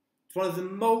 It's one of the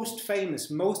most famous,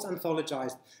 most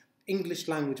anthologized English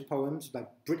language poems, like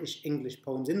British English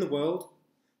poems in the world.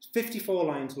 It's 54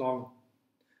 lines long.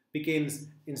 Begins,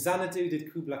 in Xanadu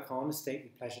did Kubla Khan a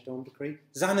stately pleasure dome decree.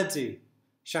 Xanadu,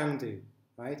 Shangdu,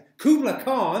 right? Kubla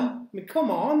Khan, I mean,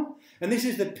 come on. And this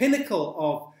is the pinnacle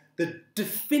of the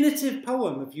definitive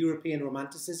poem of European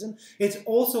Romanticism. It's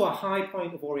also a high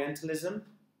point of Orientalism.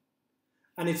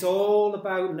 And it's all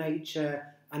about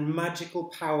nature and magical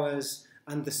powers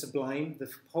and the sublime.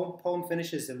 The poem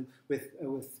finishes them with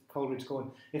Coleridge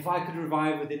going, if I could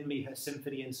revive within me her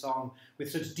symphony and song,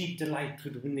 with such deep delight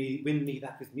would win me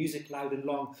that with music loud and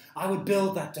long, I would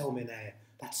build that dome in air,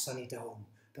 that sunny dome,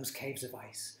 those caves of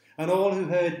ice, and all who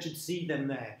heard should see them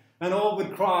there, and all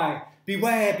would cry,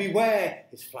 beware, beware,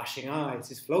 his flashing eyes,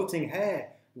 his floating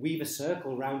hair, weave a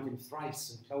circle round him thrice,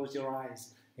 and close your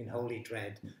eyes in holy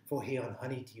dread, for he on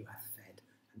honeydew hath fed,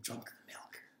 and drunk the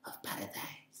milk of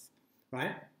paradise.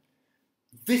 Right?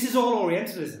 This is all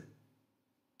Orientalism.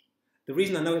 The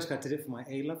reason I know it's because I did it for my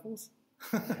A levels.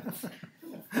 And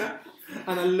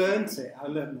I learned it. I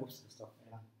learned most of the stuff.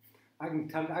 Yeah. I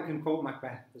can quote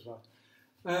Macbeth as well.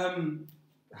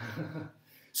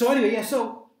 So anyway, yeah,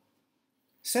 so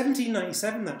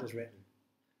 1797 that was written.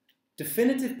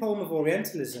 Definitive poem of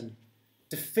Orientalism,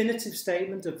 definitive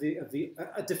statement of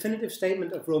a definitive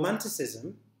statement of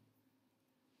Romanticism,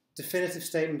 definitive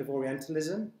statement of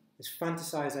Orientalism, is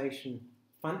fantasization,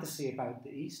 fantasy about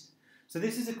the East. So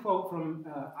this is a quote from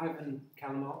Ivan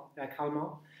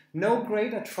Kalmar. No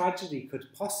greater tragedy could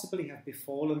possibly have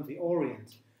befallen the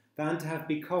Orient than to have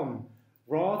become,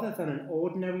 rather than an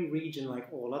ordinary region like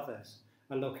all others,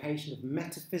 a location of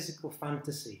metaphysical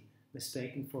fantasy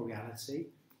mistaken for reality.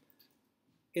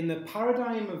 In the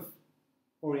paradigm of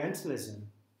Orientalism,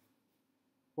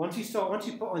 once you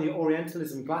put on your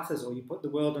Orientalism glasses or you put the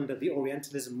world under the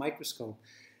Orientalism microscope,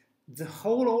 the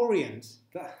whole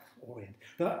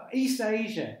the East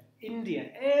Asia, India,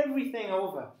 everything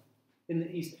over in the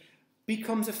East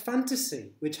becomes a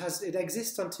fantasy, it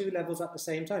exists on two levels at the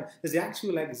same time. There's the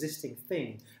actual existing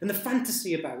thing and the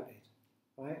fantasy about it,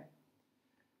 right?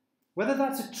 Whether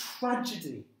that's a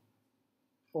tragedy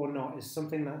or not is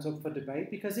something that's up for debate,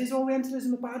 because is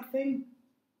Orientalism a bad thing?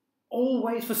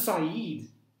 Always for Said.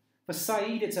 For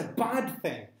Said, it's a bad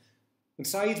thing. And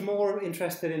Said's more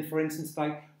interested in, for instance,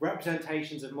 like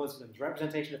representations of Muslims,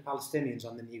 representation of Palestinians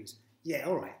on the news. Yeah,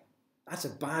 all right, that's a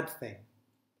bad thing.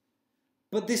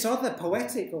 But this other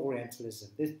poetic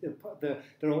Orientalism, the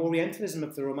Orientalism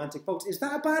of the Romantic poets, is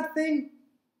that a bad thing?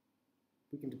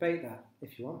 We can debate that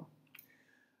if you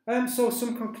want. So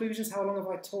some conclusions. How long have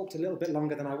I talked? A little bit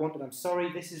longer than I wanted. I'm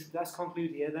sorry. Let's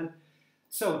conclude here then.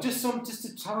 So just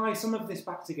to tie some of this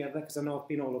back together, because I know I've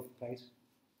been all over the place.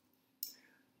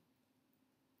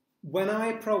 When I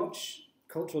approach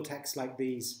cultural texts like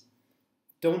these,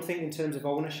 don't think in terms of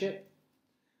ownership.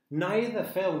 Neither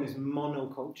film is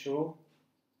monocultural.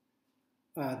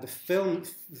 The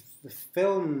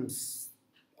films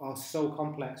are so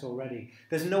complex already.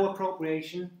 There's no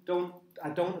appropriation. I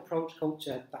don't approach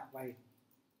culture that way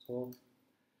at all.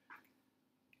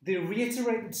 The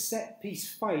reiterated set-piece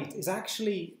fight is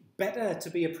actually better to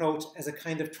be approached as a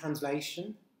kind of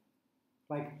translation.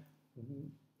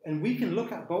 And we can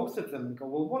look at both of them and go,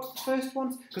 well, what's the first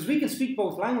one? Because we can speak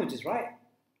both languages, right?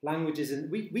 Languages, and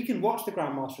we can watch the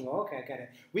Grandmaster and go, okay, I get it.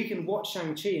 We can watch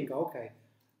Shang-Chi and go, okay.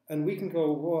 And we can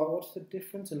go, well, what's the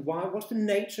difference and why? What's the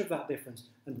nature of that difference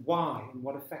and why and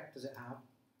what effect does it have?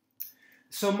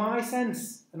 So my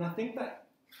sense, and I think that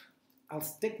I'll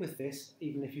stick with this,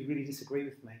 even if you really disagree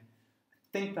with me, I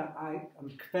think that I am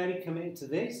very committed to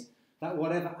this, that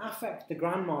whatever affect the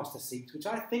Grandmaster seeks, which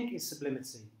I think is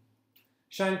sublimity,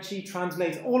 Shang-Chi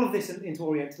translates all of this into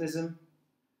Orientalism,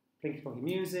 plinky-plonky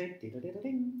music,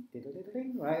 diddle-diddle-ding,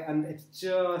 diddle-diddle-ding, right? And it's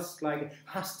just like, it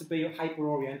has to be a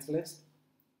hyper-Orientalist.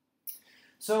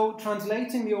 So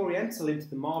translating the Oriental into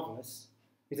the Marvellous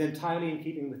is entirely in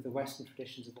keeping with the Western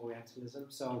traditions of Orientalism.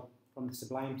 So from the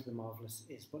Sublime to the Marvellous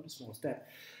is but a small step.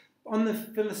 On the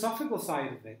philosophical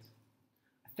side of it,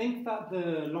 I think that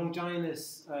the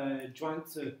Longinus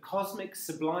cosmic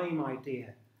sublime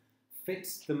idea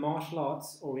fits the martial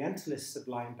arts Orientalist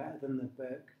sublime better than the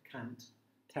Burke-Kant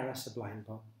terra sublime,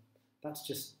 but that's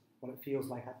just what it feels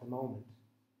like at the moment.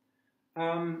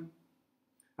 And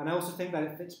I also think that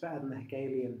it fits better than the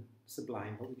Hegelian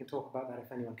sublime, but we can talk about that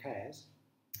if anyone cares.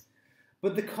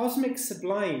 But the cosmic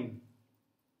sublime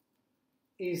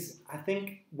is, I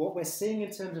think, what we're seeing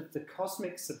in terms of the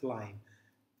cosmic sublime,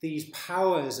 these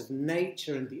powers of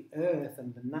nature and the earth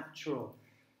and the natural.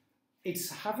 It's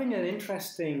having an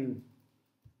interesting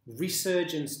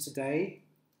resurgence today.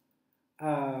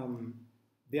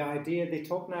 The idea, they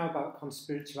talk now about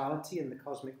conspirituality and the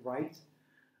cosmic right.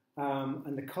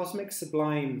 And the cosmic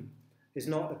sublime is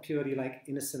not a purely like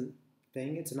innocent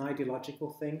thing, it's an ideological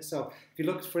thing. So if you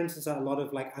look, for instance, at a lot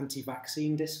of like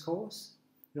anti-vaccine discourse,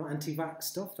 anti-vax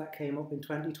stuff that came up in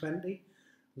 2020,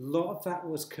 a lot of that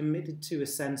was committed to a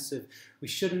sense of we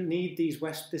shouldn't need this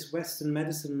Western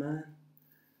medicine, man.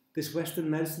 This Western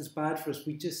medicine's bad for us.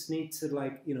 We just need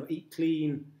to eat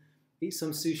clean, eat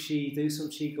some sushi, do some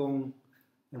qigong,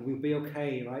 and we'll be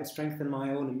okay, right? Strengthen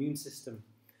my own immune system.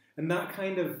 And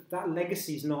that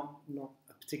legacy is not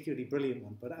a particularly brilliant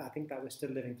one, but I think that we're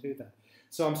still living through that.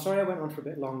 So I'm sorry I went on for a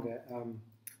bit longer.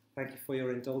 Thank you for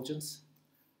your indulgence.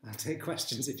 I'll take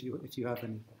questions if you have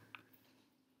any.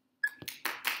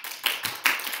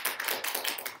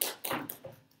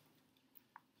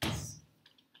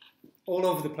 All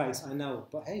over the place, I know,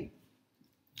 but hey.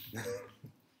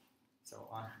 So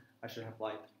I should have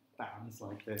bands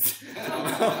like this.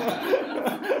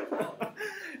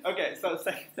 Okay, so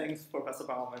thanks, Professor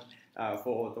Bowman,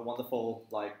 for the wonderful,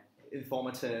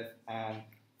 informative and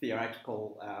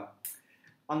theoretical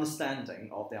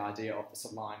understanding of the idea of the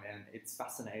sublime, and it's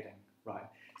fascinating, right?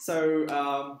 So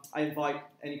I invite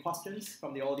any questions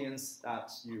from the audience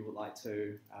that you would like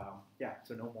to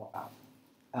know more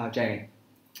about. Jamie.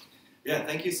 Yeah,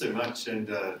 thank you so much, and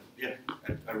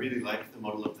I really like the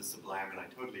model of the sublime, and I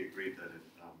totally agree that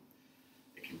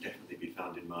it can definitely be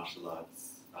found in martial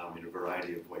arts in a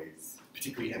variety of ways,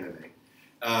 particularly MMA.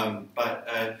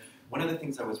 But one of the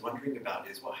things I was wondering about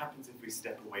is what happens if we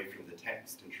step away from the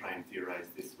text and try and theorize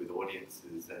this with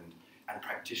audiences and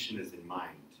practitioners in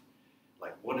mind?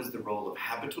 Like, what is the role of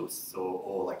habitus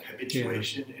or like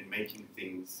habituation in making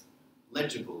things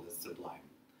legible as Sublime?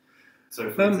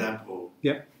 So, for example,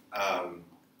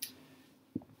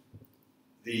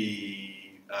 the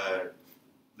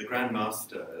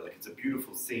Grandmaster, like, it's a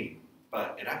beautiful scene,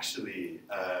 but it actually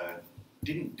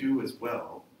didn't do as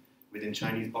well within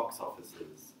Chinese box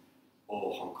offices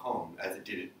or Hong Kong as it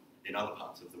did in other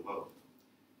parts of the world.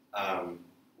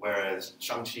 Whereas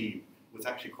Shang-Chi was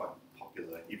actually quite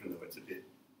popular, even though it's a bit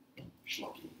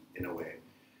schlocky in a way.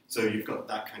 So you've got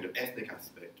that kind of ethnic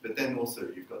aspect, but then also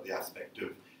you've got the aspect of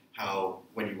how,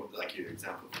 when you, like your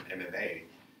example from MMA,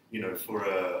 you know, for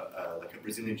like a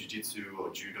Brazilian Jiu-Jitsu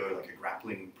or Judo, like a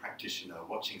grappling practitioner,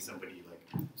 watching somebody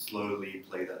like slowly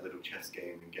play that little chess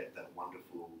game and get that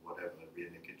wonderful, whatever, rear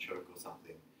naked choke or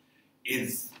something,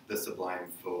 is the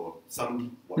Sublime for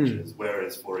some watchers,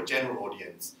 whereas for a general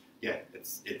audience,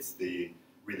 it's the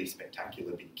really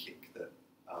spectacular big kick that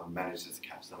manages to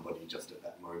catch somebody just at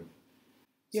that moment.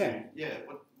 So,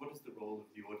 what is the role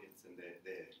of the audience and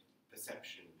their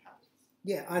perception and habits?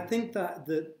 Yeah, I think that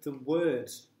the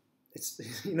words, it's,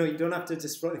 you know, you don't have to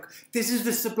describe, this is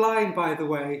the Sublime, by the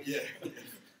way. Yeah.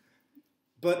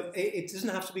 But it doesn't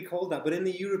have to be called that. But in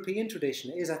the European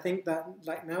tradition, it is. I think that,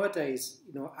 like, nowadays,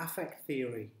 you know, affect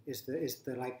theory is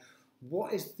the like,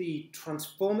 what is the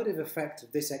transformative effect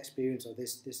of this experience or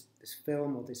this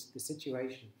film or this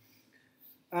situation?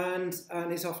 And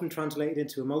it's often translated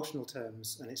into emotional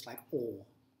terms, and it's like awe.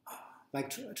 Like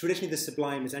traditionally, the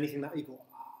Sublime is anything that you go,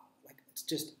 like, it's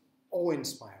just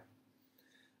awe-inspiring.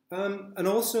 And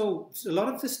also, a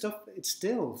lot of the stuff, it's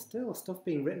still stuff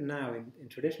being written now in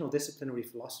traditional disciplinary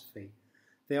philosophy.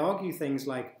 They argue things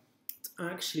like, it's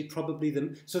actually probably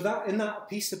so that in that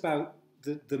piece about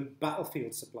the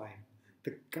battlefield Sublime,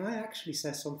 the guy actually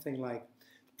says something like,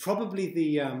 probably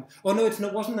it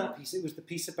wasn't that piece. It was the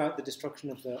piece about the destruction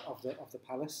of the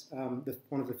palace.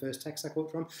 One of the first texts I quote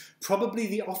from. Probably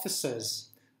the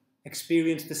officers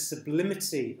experienced the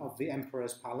sublimity of the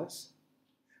emperor's palace,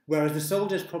 whereas the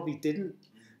soldiers probably didn't.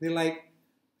 They're like,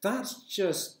 that's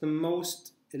just the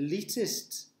most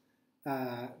elitist,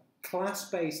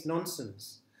 class-based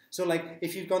nonsense. So, like,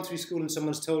 if you've gone through school and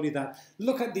someone's told you that,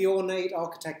 look at the ornate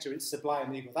architecture, it's sublime,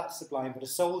 and you go, that's sublime, but a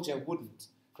soldier wouldn't,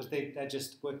 because they're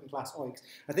just working class oiks.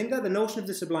 I think that the notion of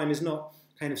the sublime is not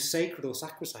kind of sacred or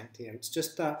sacrosanct here. It's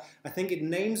just that I think it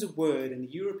names a word in the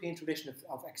European tradition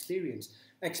of experience.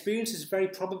 Experience is very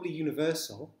probably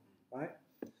universal, right?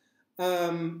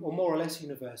 Or more or less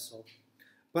universal.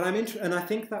 But and I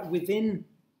think that within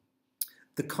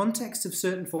the context of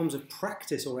certain forms of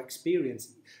practice or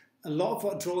experience, a lot of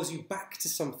what draws you back to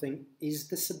something is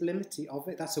the sublimity of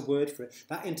it. That's a word for it.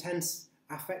 That intense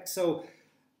affect. So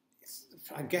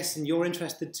I'm guessing you're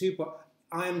interested too, but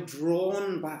I am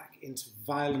drawn back into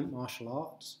violent martial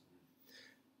arts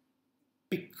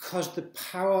because the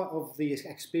power of the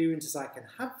experiences I can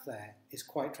have there is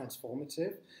quite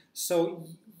transformative. So,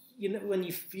 you know, when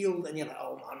you feel and you're like,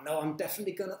 oh man, no, I'm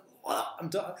definitely gonna,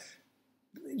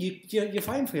 you're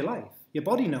fighting for your life. Your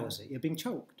body knows it. You're being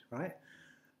choked, right?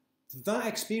 That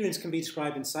experience can be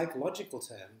described in psychological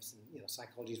terms, and, you know,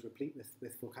 psychology is replete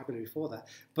with vocabulary for that.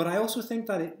 But I also think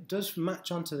that it does match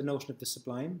onto the notion of the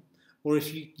sublime. Or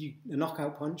if you a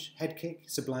knockout punch, head kick,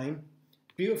 sublime,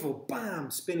 beautiful,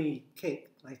 bam, spinny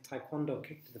kick, like taekwondo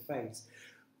kick to the face,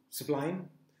 sublime.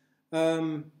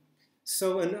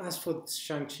 So, and as for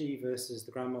Shang-Chi versus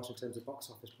the Grandmaster in terms of box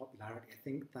office popularity, I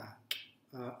think that,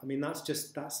 I mean, that's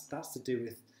to do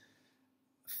with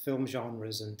film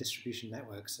genres and distribution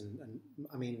networks, and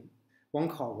I mean, Wong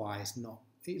Kar-wai is not,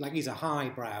 like, he's a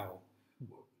highbrow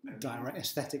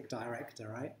aesthetic director,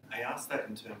 right? I asked that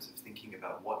in terms of thinking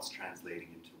about what's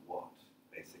translating into what,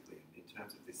 basically, in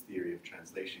terms of this theory of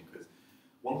translation, because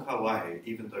Wong Kar-wai,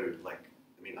 even though, like,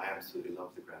 I mean, I absolutely love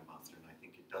the Grandmaster, and I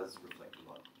think it does reflect a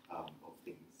lot of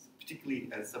things, particularly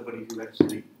as somebody who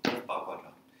actually does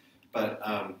Bagua. But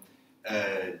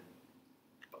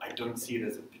I don't see it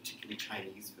as a particularly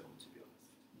Chinese film, to be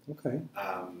honest. Okay.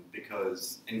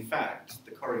 Because, in fact,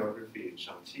 the choreography in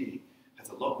Shang-Chi has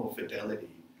a lot more fidelity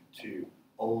to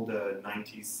older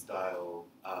 90s style,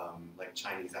 like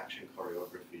Chinese action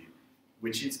choreography,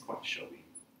 which is quite showy,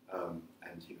 and,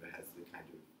 you know, has the kind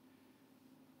of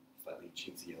slightly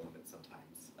chintzy element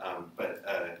sometimes.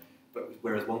 But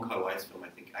whereas Wong Kar-wai's film, I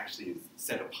think, actually is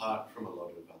set apart from a lot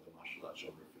of other martial arts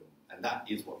genre film, and that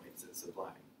is what makes it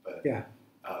sublime. But yeah.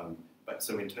 But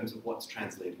so in terms of what's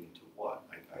translating into what,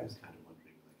 I was kind of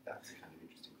wondering, like, that's a kind of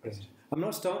interesting question. I'm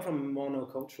not starting from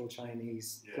monocultural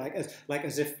Chinese, Yeah. like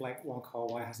as if like Wong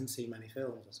Kar-wai hasn't seen many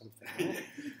films or something.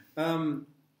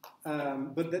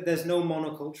 But there's no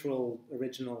monocultural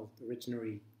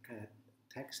originary kind of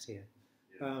text here.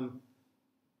 Yeah.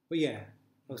 But yeah,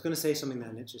 I was going to say something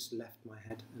then, it just left my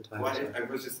head entirely. Well, I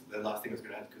was just the last thing I was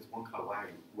going to add, because Wong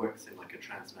Kar-wai works in like a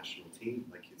transnational team.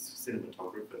 Like his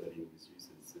cinematographer that he always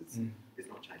uses is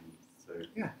not Chinese. So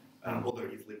yeah. Although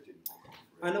he's lived in Hong Kong.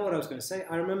 I know what I was going to say.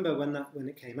 I remember when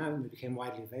it came out and it became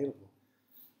widely available.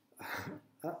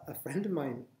 A friend of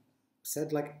mine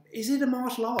said, like, "Is it a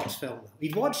martial arts film?"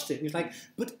 He'd watched it and he was like,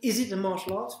 "But is it a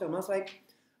martial arts film?" I was like,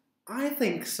 "I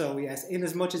think so, yes, in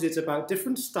as much as it's about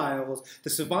different styles,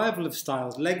 the survival of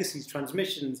styles, legacies,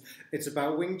 transmissions. It's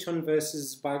about Wing Chun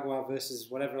versus Bagua versus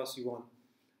whatever else you want.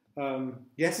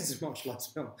 Yes, it's a martial arts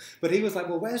film." But he was like,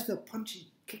 "Well, where's the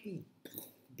punchy, kicky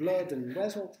blood and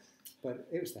where's all..." But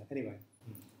it was there. Anyway.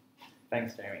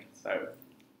 Thanks, Jamie. So,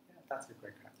 yeah, that's a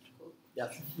great question.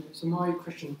 Yes. So my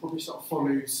question probably sort of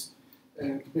follows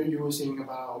the bit you were saying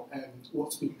about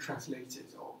what's being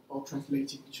translated or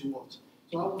translating to what.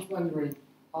 So I was wondering,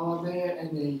 are there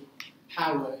any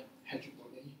power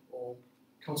hegemony or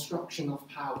construction of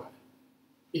power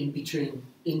in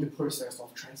the process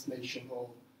of translation or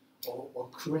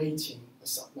creating a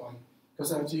sublime?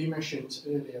 Because as you mentioned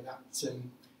earlier, that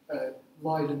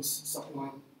violence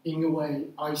sublime, in a way,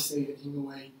 I say it in a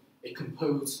way, it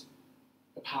composed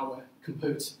a power,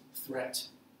 composed threat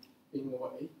in a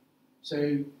way.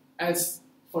 So as,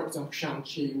 for example,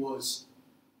 Shang-Chi was,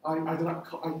 I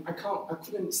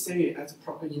couldn't say it as a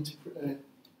proper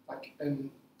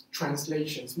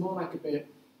translation. It's more like a bit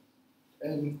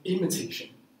imitation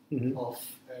of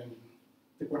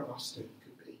the Grandmaster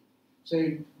could be.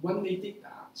 So when they did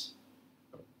that,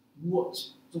 why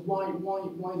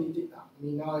they did that? I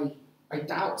mean, I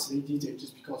doubt they did it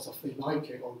just because of they like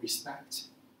it or respect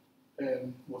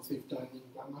what they've done in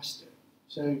Grandmaster.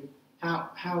 So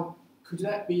how could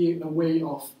that be a way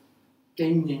of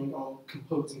gaining or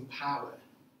composing power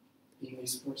in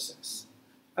this process?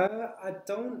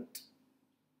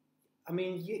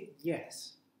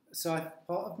 Yes. So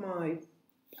part of my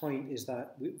point is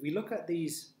that we look at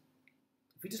these,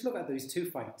 if we just look at these two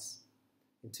fights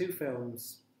in two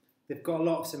films, they've got a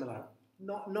lot of similarity.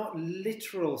 Not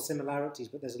literal similarities,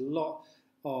 but there's a lot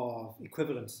of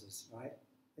equivalences, right?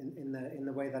 In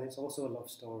the way that it's also a love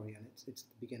story and it's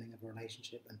the beginning of a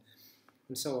relationship and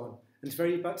so on. And it's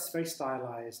very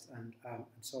stylized and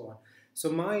so on. So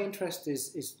my interest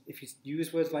is if you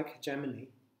use words like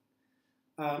hegemony,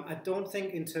 I don't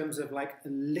think in terms of like a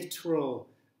literal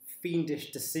fiendish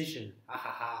decision,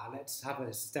 let's have a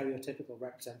stereotypical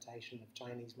representation of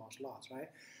Chinese martial arts,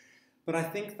 right? But I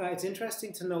think that it's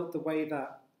interesting to note the way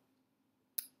that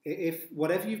if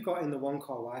whatever you've got in the Wong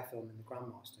Kar-wai film, in the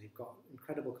Grandmaster, you've got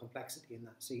incredible complexity in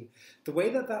that scene. The way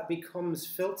that becomes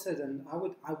filtered and I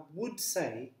would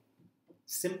say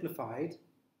simplified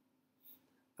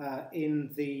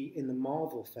in the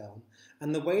Marvel film,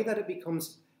 and the way that it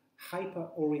becomes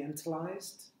hyper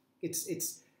orientalized,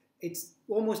 it's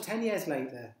almost 10 years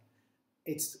later.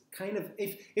 It's kind of,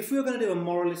 if we were going to do a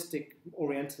moralistic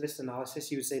orientalist analysis,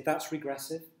 you would say that's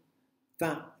regressive.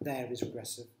 That there is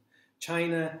regressive.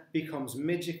 China becomes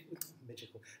mystical,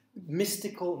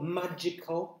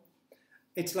 magical.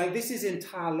 It's like this is in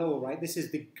Ta Lo, right? This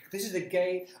is the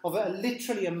gay of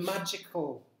literally a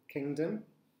magical kingdom.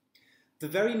 The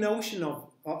very notion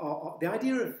of the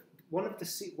idea of one of the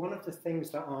things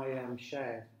that I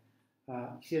shared.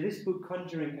 This book,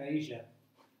 Conjuring Asia.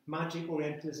 Magic,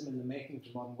 Orientalism and the Making of the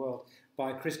Modern World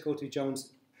by Chris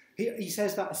Cotu-Jones. He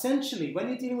says that essentially when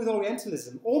you're dealing with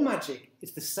Orientalism or magic,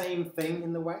 it's the same thing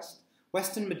in the West.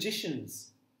 Western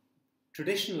magicians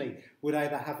traditionally would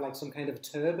either have like some kind of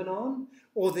turban on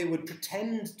or they would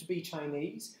pretend to be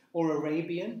Chinese or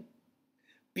Arabian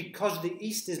because the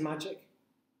East is magic.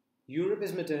 Europe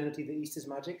is modernity, the East is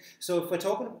magic. So if we're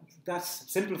talking, that's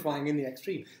simplifying in the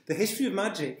extreme. The history of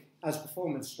magic as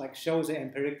performance like shows it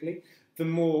empirically. The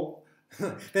more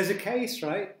there's a case,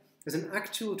 right? There's an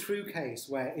actual true case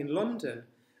where in London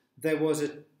there was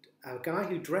a guy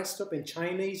who dressed up in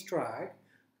Chinese drag. I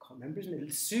can't remember his name.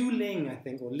 Su Ling, I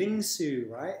think, or Ling Su,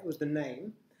 right? Was the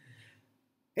name.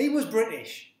 He was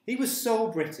British. He was so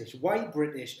British, white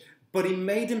British, but he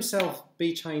made himself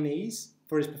be Chinese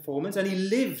for his performance, and he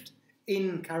lived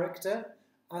in character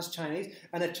as Chinese.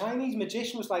 And a Chinese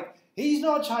magician was like, "He's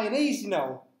not Chinese, you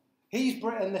know. He's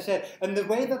British." And they said, and the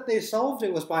way that they solved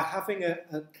it was by having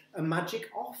a magic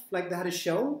off, like they had a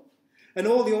show, and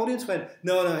all the audience went,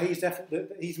 "No,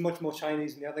 he's much more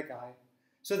Chinese than the other guy."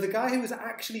 So the guy who was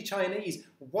actually Chinese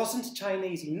wasn't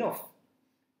Chinese enough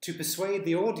to persuade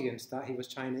the audience that he was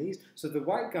Chinese. So the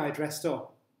white guy dressed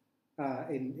up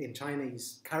in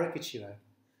Chinese caricature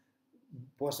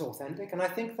was authentic. And I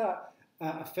think that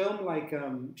a film like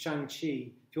Shang-Chi,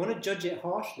 if you want to judge it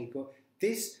harshly, go,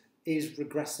 this is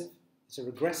regressive. It's a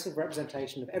regressive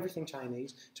representation of everything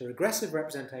Chinese. It's a regressive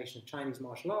representation of Chinese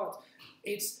martial arts.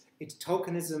 It's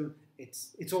tokenism.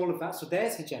 It's all of that. So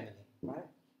there's hegemony, right?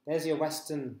 There's your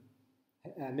Western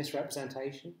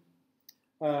misrepresentation.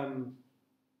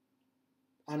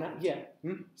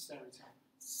 Stereotype.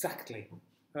 Exactly.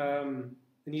 And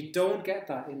you don't get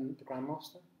that in the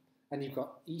Grandmaster. And you've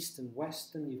got East and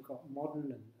Western, you've got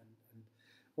modern and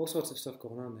all sorts of stuff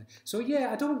going on there. So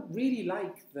yeah, I don't really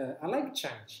like I like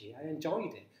Shang-Chi, I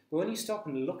enjoyed it. But when you stop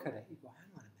and look at it, you go,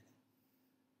 hang on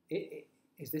a minute.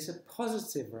 Is this a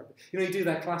positive? You know, you do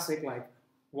that classic like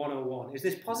 101. Is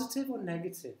this positive or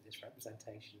negative, this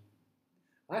representation?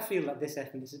 I feel that this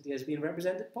ethnicity has been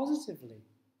represented positively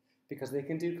because they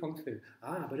can do Kung Fu.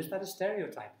 But is that a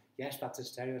stereotype? Yes, that's a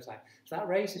stereotype. Is that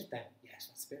racist then? Yes,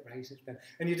 that's a bit racist then.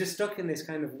 And you're just stuck in this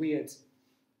kind of weird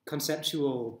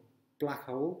conceptual black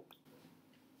hole.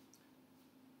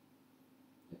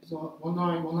 So when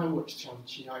I watched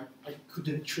Shang-Chi, I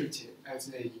couldn't treat it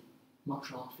as a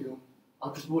martial art film. I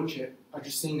just watch it. I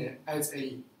just seen it as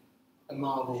a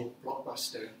Marvel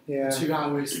blockbuster. Yeah. 2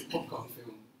 hours popcorn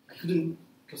film. I couldn't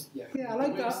because I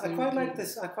like that. I quite like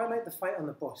this. I quite like the fight on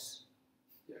the bus.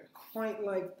 Yeah. Quite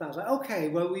like that. Like, okay,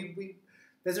 well we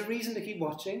there's a reason to keep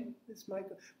watching. This might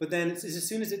go, but then it's as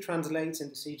soon as it translates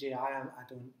into CGI, I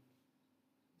don't.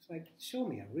 It's like, show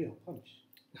me a real punch.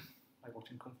 Like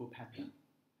watching Kung Fu Panda.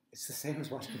 It's the same as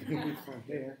watching Kung Fu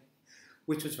Panda,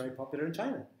 which was very popular in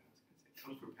China.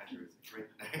 Kung Fu Panda is a great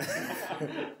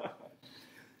name.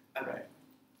 Okay.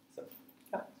 So,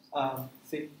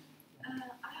 see.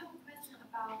 I have a question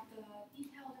about the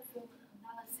detailed film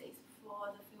analysis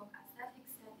for the film aesthetic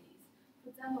studies. For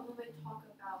example, when we talk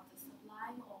about the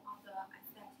sublime or other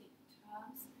aesthetic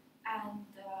terms, and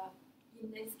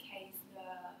in this case,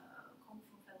 the Kung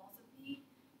Fu philosophy,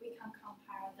 we can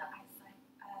compare the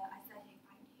aesthetic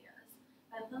ideas.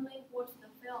 But when we watch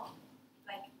the film,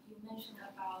 like you mentioned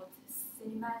about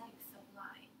cinematic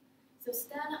sublime, so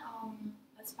stand on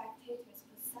a spectator's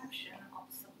perception of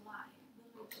sublime when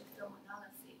we do film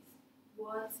analysis,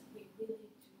 what we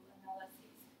really do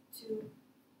analysis to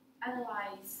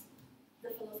analyze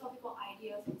the philosophical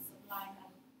ideas of sublime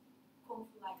and Kung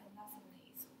Fu like a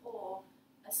nothingness, or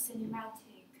a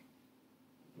cinematic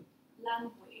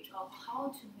language of how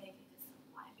to make it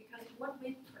sublime. Because what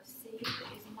we perceive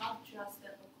is not just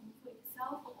the Kung Fu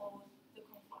itself or the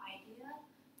Kung Fu idea,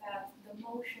 but the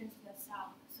motions, the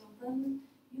sound. So when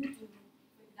you do,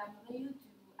 for example, when you do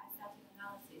aesthetic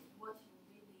analysis, what you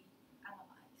really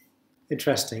analyze?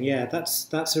 Interesting. Yeah,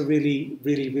 that's a really,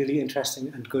 really, really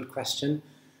interesting and good question,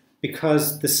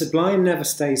 because the sublime never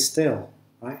stays still,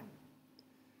 right?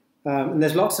 And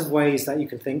there's lots of ways that you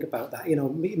can think about that. You know,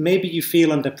 maybe you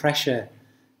feel under pressure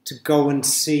to go and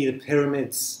see the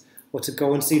pyramids or to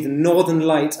go and see the Northern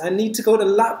Lights. I need to go to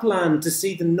Lapland to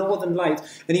see the Northern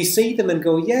Lights. And you see them and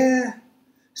go, yeah,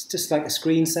 it's just like a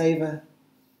screensaver.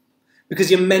 Because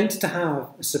you're meant to have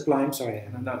a sublime,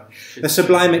 a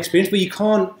sublime experience, but you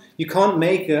can't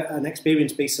make an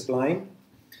experience be sublime.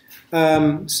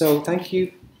 So thank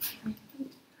you.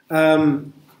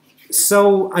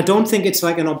 So I don't think it's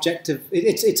like an objective.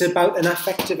 It's about an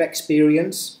affective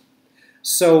experience.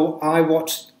 So I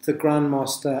watched The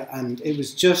Grandmaster, and it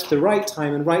was just the right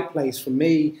time and right place for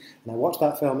me. And I watched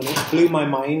that film, and it blew my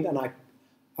mind, and I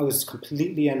was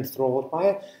completely enthralled by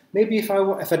it. Maybe if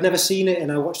I'd never seen it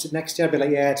and I watched it next year, I'd be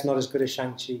like, yeah, it's not as good as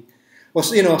Shang-Chi, or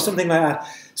something like that.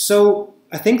 So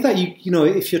I think that you know,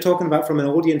 if you're talking about from an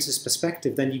audience's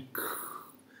perspective, then you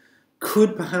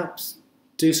could perhaps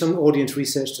do some audience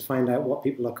research to find out what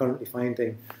people are currently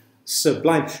finding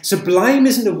sublime. Sublime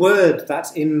isn't a word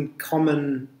that's in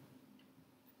common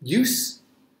use.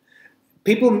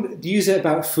 People use it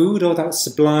about food, or that's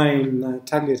sublime,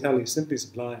 tagliatelle, simply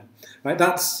sublime, right?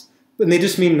 And they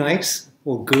just mean nice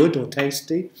or good or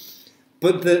tasty.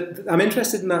 But I'm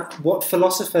interested in that, what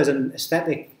philosophers and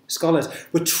aesthetic scholars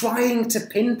were trying to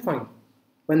pinpoint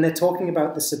when they're talking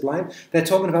about the sublime. They're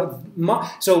talking about,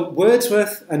 so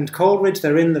Wordsworth and Coleridge,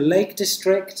 they're in the Lake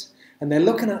District, and they're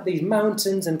looking at these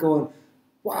mountains and going,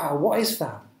 wow, what is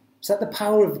that? Is that the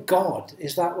power of God?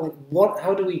 Is that like, what,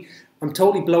 how do we, I'm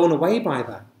totally blown away by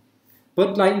that.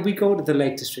 But like, we go to the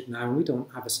Lake District now and we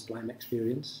don't have a sublime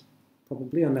experience,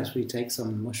 probably, unless we take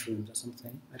some mushrooms or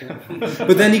something. I don't know.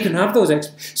 But then you can have those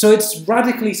so it's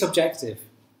radically subjective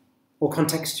or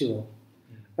contextual.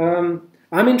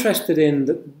 I'm interested in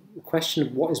the question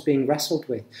of what is being wrestled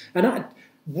with. And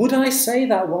Would I say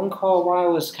that Wong Kar-wai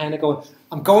was kind of going,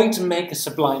 I'm going to make a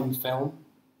Sublime film?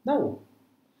 No.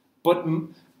 But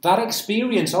that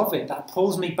experience of it, that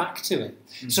pulls me back to it.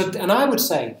 So, and I would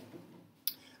say,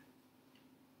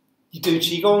 you do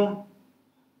Qigong,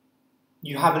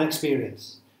 you have an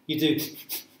experience. You do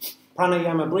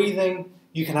pranayama breathing,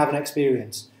 you can have an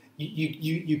experience.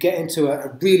 You get into a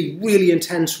really, really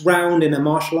intense round in a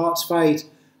martial arts fight,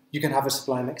 you can have a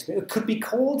Sublime experience. It could be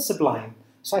called Sublime.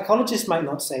 Psychologists might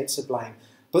not say it's Sublime,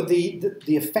 but the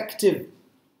effective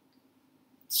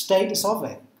status of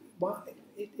it, well,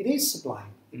 it is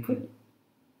Sublime. It could.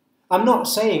 I'm not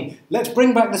saying, let's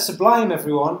bring back the Sublime,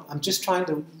 everyone. I'm just trying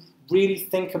to really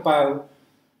think about,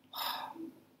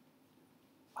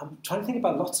 I'm trying to think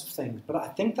about lots of things, but I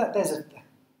think that there's a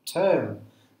term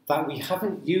that we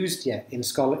haven't used yet in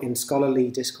scholarly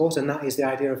discourse, and that is the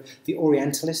idea of the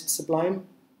Orientalist Sublime.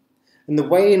 And the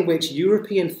way in which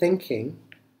European thinking,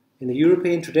 in the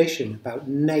European tradition about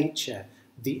nature,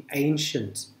 the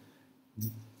ancient,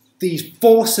 these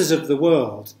forces of the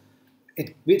world,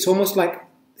 it's almost like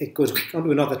it goes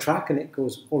onto another track and it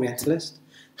goes Orientalist,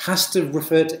 has to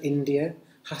refer to India,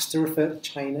 has to refer to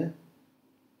China.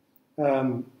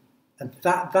 And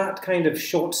that kind of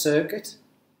short circuit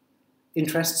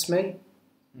interests me.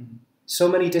 So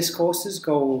many discourses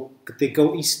go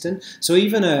Eastern. So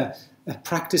even a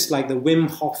practice like the Wim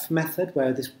Hof method,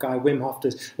 where this guy Wim Hof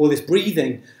does all this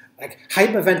breathing, like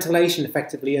hyperventilation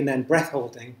effectively, and then breath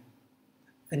holding,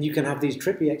 and you can have these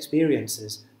trippy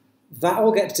experiences. That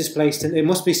all gets displaced, and it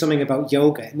must be something about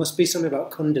yoga. It must be something about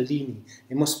Kundalini.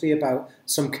 It must be about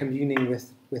some communing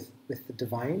with the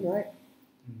divine, right?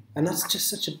 And that's just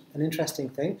such an interesting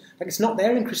thing. Like, it's not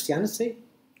there in Christianity.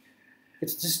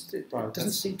 It's just, it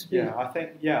doesn't seem to be. Yeah, I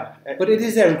think, yeah. But it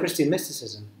is there in Christian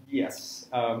mysticism. Yes,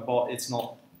 but it's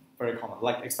not very common.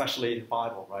 Like, especially in the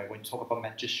Bible, right? When you talk about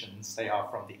magicians, they are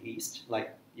from the East,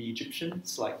 like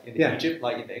Egyptians, like in Egypt,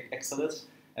 like in the Exodus,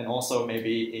 and also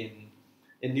maybe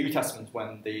in New Testament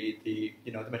when the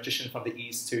magician from the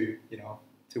East to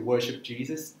worship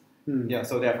Jesus. Yeah,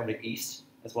 so they're from the East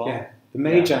as well. Yeah, the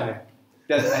Magi.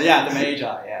 Yeah, the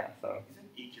Magi. Yeah, so.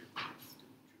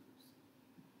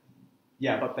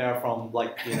 Yeah, but they're from,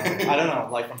 like, I don't know,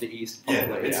 like from the East. Probably,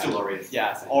 yeah, it's still Oriental.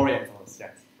 Yes, Orientals,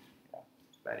 yes. Yeah.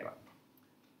 But anyway.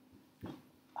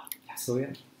 Yes. So,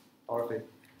 yeah. Dorothy.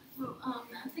 Well,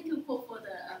 thank you, Paul, for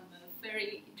the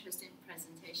very interesting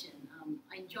presentation.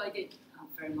 I enjoyed it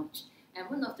very much. And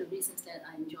one of the reasons that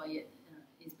I enjoy it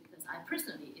is because I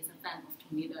personally is a fan of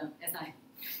tornado, as I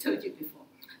told you before.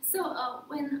 So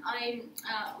when I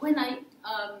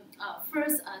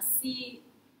first see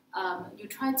you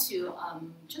try to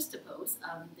juxtapose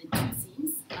the two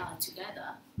scenes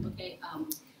together. Okay.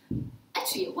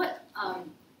 Actually, what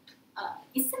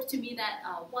it seems to me that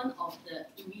one of the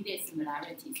immediate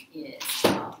similarities is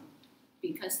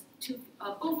because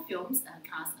both films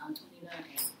cast Tony Leung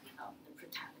as the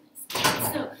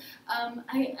protagonist. So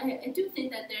I do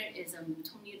think that there is a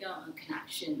Tony Leung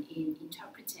connection in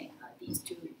interpreting these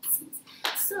two scenes.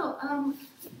 So.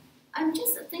 I'm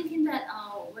just thinking that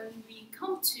when we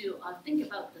come to think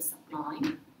about the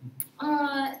Sublime,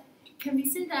 can we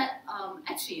say that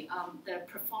actually the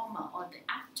performer or the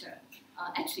actor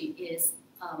actually is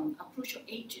a crucial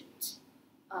agent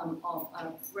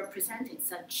of representing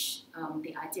such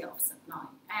the idea of Sublime?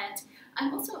 And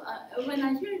I'm also, when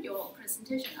I hear your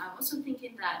presentation, I'm also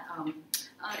thinking that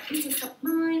is the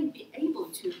Sublime be able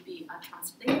to be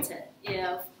translated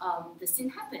if the scene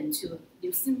happened to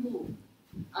Liu Xinmu?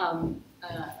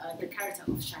 The character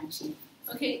of Shang-Chi.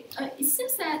 Okay, it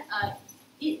seems that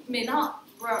it may not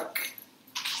work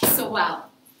so well,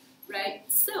 right?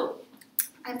 So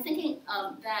I'm thinking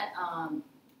that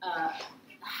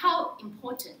how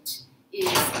important is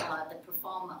the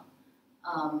performer,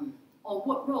 or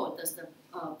what role does the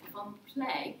performer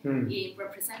play in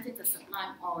representing the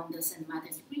Sublime on the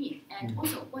cinematic screen, and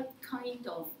also what kind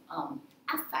of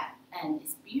affect and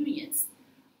experience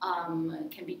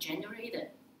can be generated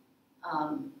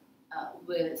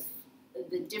with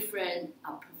the different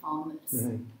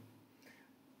performers.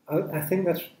 I think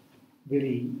that's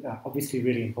really, obviously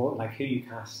really important, like who you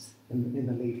cast in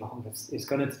the lead role is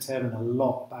going to determine a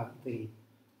lot about the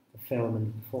film and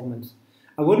the performance.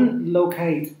 I wouldn't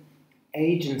locate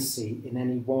agency in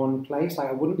any one place. Like,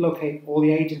 I wouldn't locate all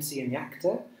the agency in the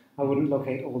actor. I wouldn't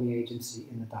locate all the agency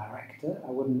in the director.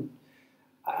 I wouldn't,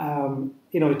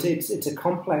 it's a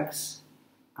complex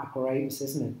apparatus,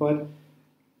 isn't it? But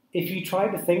if you try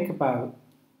to think about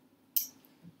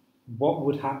what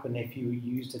would happen if you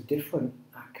used a different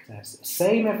actor,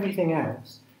 same everything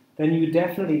else, then you would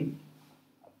definitely,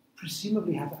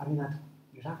 presumably have,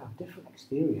 you'd have a different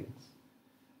experience.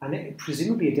 and it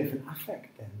presumably a different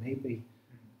affect then, maybe.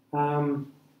 And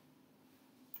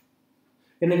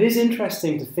it is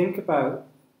interesting to think about,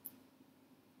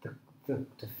 to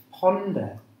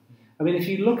ponder. I mean, if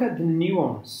you look at the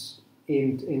nuance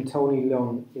in Tony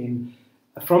Leung,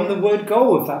 from the word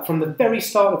go of that, from the very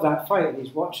start of that fight, and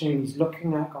he's watching, he's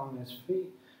looking at Gong's feet,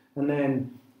 and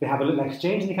then they have a little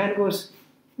exchange, and he kind of goes,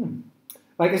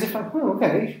 like as if like, oh,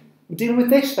 okay, we're dealing with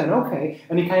this then, okay,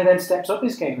 and he kind of then steps up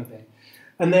his game a bit,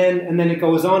 and then it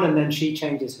goes on, and then she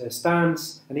changes her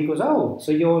stance, and he goes, oh,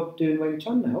 so you're doing Wing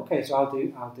Chun now, okay, so I'll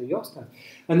do your stance,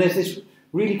 and there's this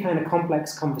really kind of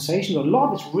complex conversation. A lot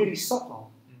of it's really subtle,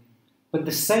 but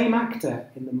the same actor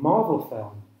in the Marvel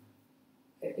film,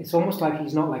 it's almost like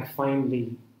he's not like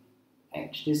finely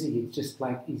etched, is he? It's just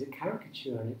like he's a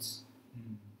caricature, and it's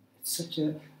such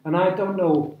a, and I don't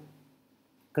know,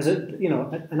 because you know,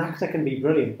 an actor can be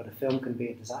brilliant, but a film can be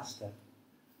a disaster.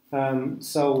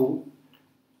 So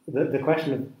the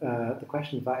question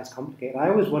of that is complicated. I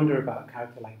always wonder about a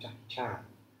character like Jackie Chan.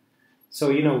 So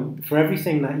you know, for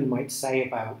everything that you might say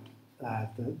about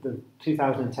the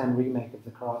 2010 remake of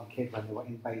The Karate Kid when they were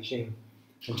in Beijing,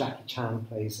 and Jackie Chan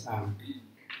plays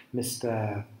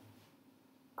Mr.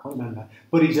 Can't remember,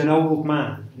 but he's an old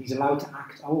man. He's allowed to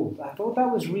act old. I thought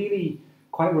that was really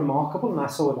quite remarkable, and I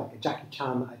saw like a Jackie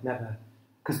Chan that I'd never,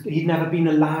 because he'd never been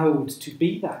allowed to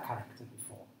be that character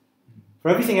before. For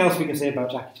everything else we can say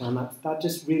about Jackie Chan, that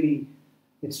just really,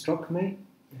 it struck me.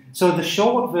 So the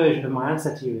short version of my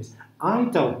answer to you is, I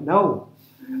don't know.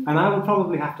 And I would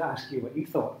probably have to ask you what you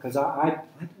thought, because I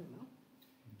don't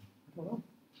know.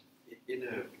 In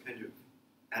a kind of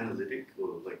analytic,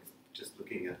 or like just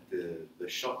looking at the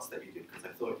shots that you did, because I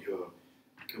thought your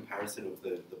comparison of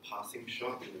the passing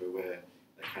shot, you know, where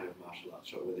that kind of martial arts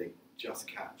shot where they just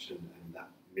catch and that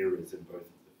mirrors in both of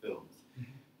the films.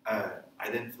 I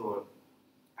then thought,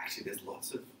 actually, there's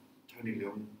lots of Tony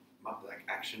Leung like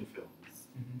action films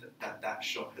that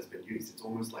shot has been used. It's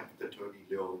almost like the Tony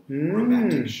Leung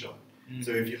romantic shot.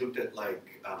 So if you looked at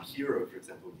like Hero, for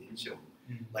example, Yin Xiong,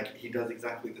 like he does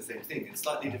exactly the same thing in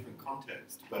slightly different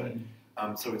context, but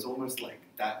so it's almost like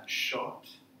that shot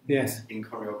in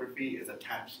choreography is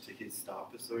attached to his star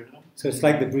persona. So it's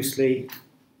like the Bruce Lee.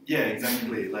 Yeah,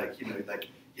 exactly. Like, you know, like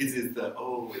his is the,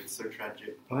 oh, it's so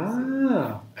tragic. Ah,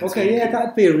 and okay, so yeah,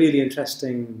 that'd be a really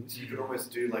interesting. So you could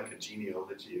almost do like a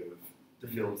genealogy of the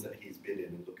films that he's been in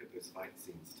and look at those fight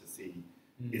scenes to see,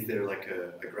 is there like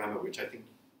a grammar, which I think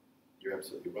you're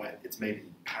absolutely right. It's maybe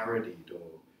parodied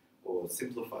or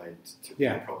simplified to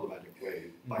a problematic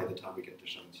way by the time we get to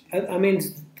Shang-Chi. I mean,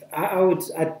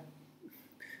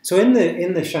 so in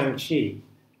the Shang-Chi,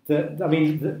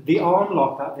 the arm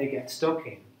lock that they get stuck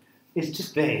in is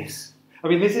just this. I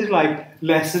mean, this is like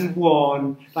lesson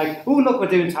one. Like, oh look, we're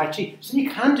doing Tai Chi, so you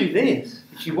can do this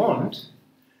if you want.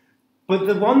 But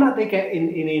the one that they get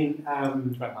in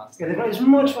Grandmaster, it's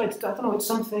much like, I don't know, it's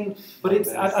something, but it's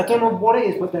I don't know what it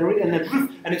is, but they're in,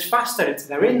 and it's faster.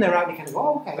 They're in, they're out. You kind of go,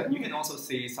 oh, okay. But you can also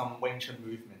see some Wing Chun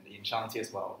movement in Shang-Chi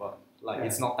as well, but like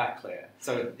it's not that clear.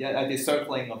 So yeah, the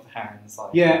circling of the hands.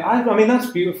 Like, I mean that's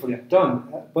beautifully done.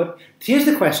 But here's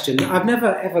the question: I've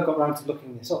never ever got around to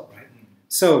looking this up, right?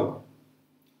 So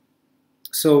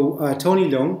Tony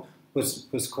Leung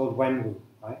was called Wenwu,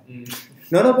 right?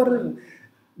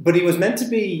 But he was meant to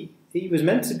be. In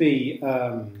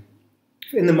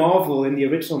the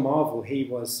original Marvel, he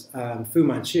was Fu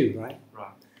Manchu, right?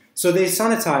 Right. So they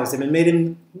sanitized him and made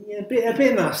him a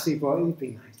bit nasty, but he'd be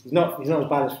nice. He's not as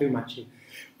bad as Fu Manchu.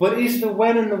 But is the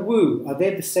Wen and the Wu, are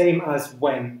they the same as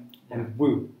Wen and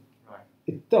Wu? Right.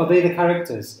 Are they the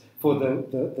characters for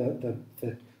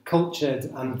the cultured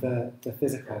and the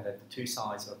physical? Yeah, the two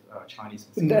sides of Chinese.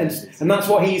 And that's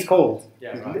what he's called.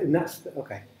 Yeah, right. And that's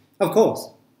okay. Of course.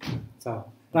 So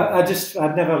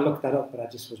I'd never looked that up, but I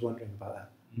just was wondering about that.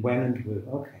 Wen and Wu.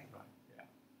 Okay. Right.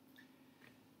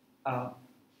 Yeah.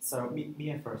 So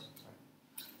Mia first.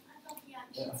 Sorry.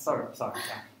 Yeah. Sorry. Sorry.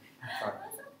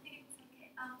 That's okay. It's okay.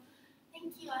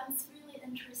 Thank you. It's really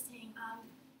interesting.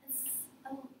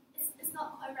 It's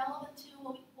not quite relevant to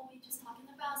what we just talking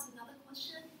about. So another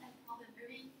question, and probably a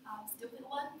very stupid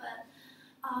one, but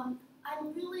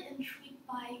I'm really intrigued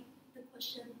by the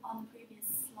question on the previous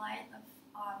slide of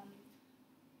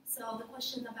so the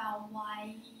question about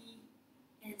why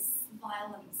is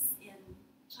violence in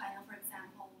China, for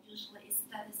example, usually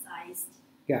aestheticized.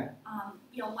 Yeah.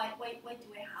 You know, why do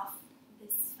we have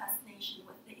this fascination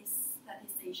with the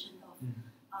aestheticization of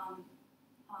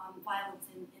violence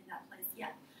in that place?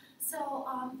 Yeah. So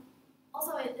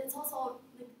also it's also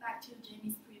linked back to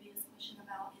Jamie's previous question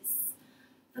about is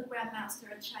the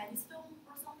Grandmaster a Chinese film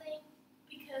or something?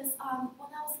 Because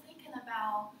when I was thinking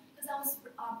about, because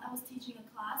I was teaching a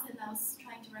class and I was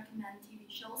trying to recommend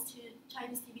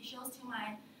Chinese TV shows to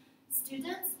my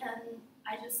students, and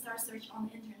I just started searching on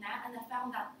the internet, and I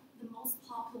found that the most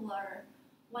popular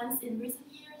ones in recent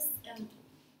years, and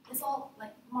it's all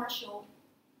like martial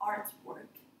arts work,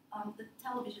 the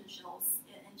television shows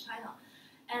in China.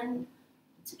 And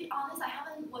to be honest, I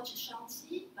haven't watched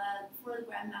Shang-Chi, but for the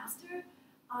Grandmaster,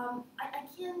 I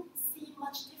can't see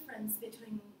much difference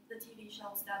between the TV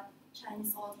shows that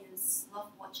Chinese audience love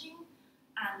watching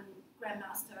and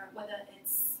Grandmaster, whether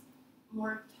it's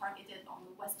more targeted on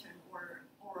the Western or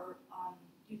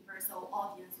universal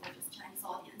audience or just Chinese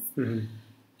audience. Mm-hmm.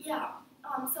 Yeah.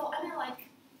 So I mean, like,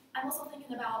 I'm also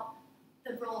thinking about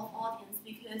the role of audience,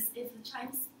 because if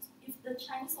the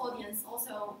Chinese audience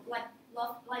also like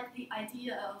the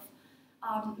idea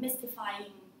of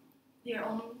mystifying their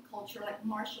own culture, like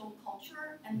martial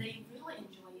culture, and they really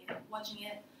enjoy it, watching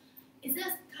it. Is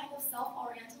this kind of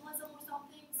self-orientalism or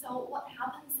something? So what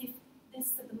happens if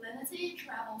this sublimity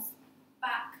travels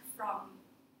back from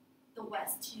the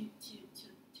West to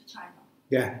China?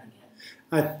 Yeah.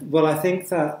 I think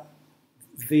that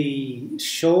the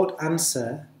short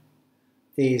answer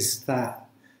is that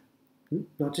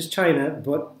not just China,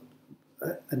 but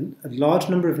a large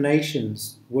number of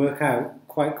nations work out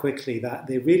quite quickly that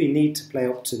they really need to play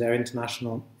up to their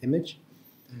international image.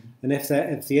 And if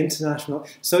the international,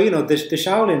 so the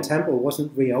Shaolin Temple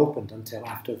wasn't reopened until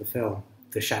after the film,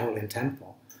 the Shaolin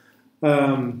Temple,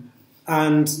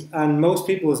 and most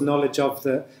people's knowledge of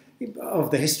the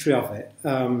history of it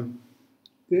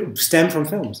stem from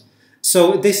films.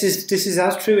 So this is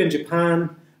as true in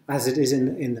Japan as it is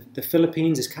in the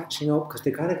Philippines. Is catching up because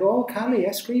they kind of go, oh, Cali,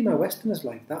 Eskrima, Westerners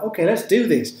like that. Okay, let's do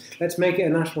this. Let's make it a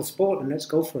national sport and let's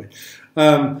go for it.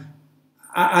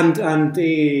 And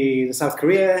the South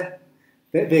Korea,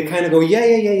 they kind of go,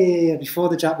 yeah. Before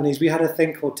the Japanese, we had a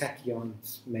thing called Tekion.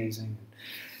 It's amazing.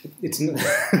 It's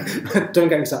don't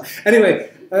get me started. Anyway,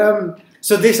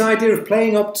 so this idea of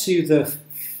playing up to the,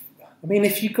 I mean,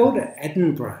 if you go to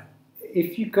Edinburgh,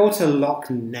 if you go to Loch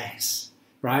Ness,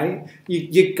 right,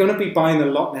 you're going to be buying the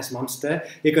Loch Ness Monster.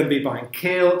 You're going to be buying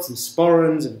kilts and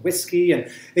sporrans and whiskey, and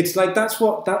it's like that's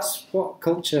what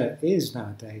culture is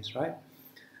nowadays, right?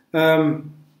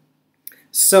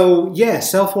 So yeah,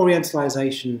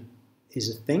 self-orientalization is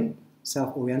a thing.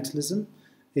 Self-orientalism,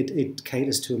 it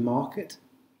caters to a market.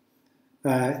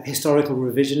 Historical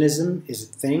revisionism is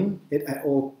a thing.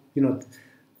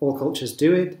 All cultures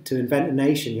do it. To invent a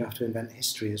nation, you have to invent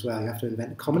history as well. You have to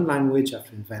invent a common language. You have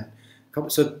to invent.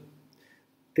 So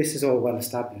this is all well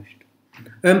established.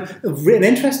 An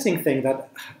interesting thing that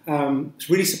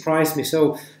really surprised me.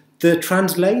 So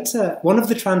one of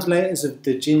the translators of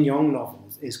the Jin Yong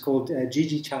novels is called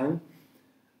Gigi Chang,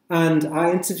 and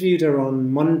I interviewed her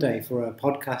on Monday for a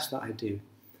podcast that I do.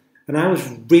 And I was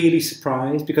really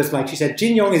surprised because, like she said,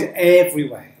 Jin Yong is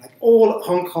everywhere, like all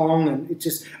Hong Kong, and it's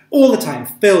just all the time,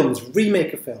 films,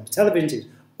 remake of films, television series,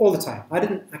 all the time. I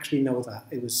didn't actually know that.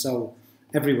 It was so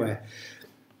everywhere.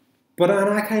 And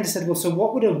I kind of said, well, so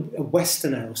what would a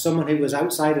Westerner or someone who was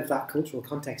outside of that cultural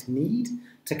context need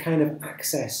to kind of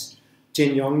access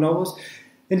Jin Yong novels?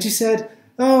 And she said,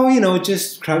 oh,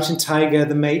 just Crouching Tiger,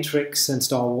 The Matrix, and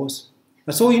Star Wars.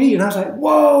 That's all you need. And I was like,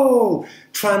 whoa,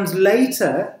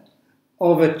 translator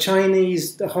of a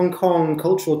Chinese, Hong Kong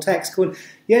cultural text going,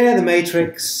 yeah, The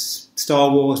Matrix,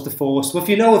 Star Wars, The Force. Well, if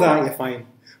you know that, you're fine.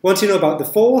 Once you know about The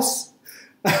Force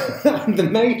and The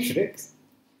Matrix,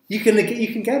 you can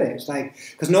get it. It's like,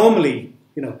 because normally,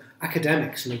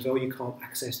 academics means, oh, you can't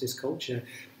access this culture.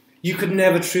 You could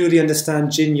never truly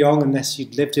understand Jin Yong unless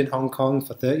you'd lived in Hong Kong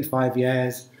for 35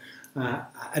 years.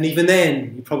 And even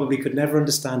then, you probably could never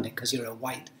understand it because you're a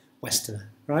white Westerner,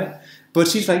 right? But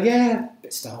she's like, yeah,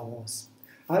 it's Star Wars.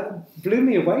 It blew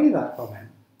me away, that comment.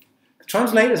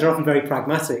 Translators are often very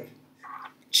pragmatic.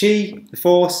 Chi, the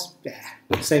Force, yeah,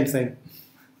 same thing.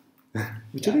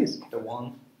 Which it is. The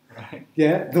one, right?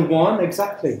 Yeah, the one,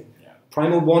 exactly. Yeah.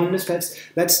 Primal oneness.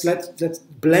 Let's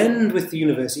blend with the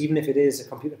universe, even if it is a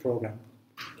computer program.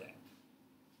 Yeah.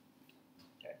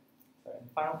 Okay. So,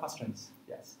 final questions.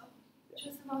 Yes.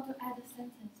 Just want to add a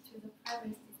sentence to the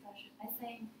previous discussion. I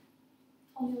think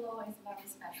Tony Lo is a very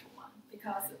special one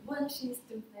because when she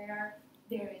stood there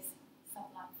is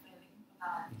Sublime feeling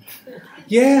about it.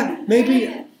 Yeah, maybe.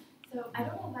 So I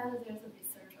don't know whether there's a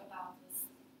research about this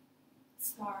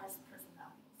star's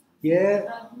personality.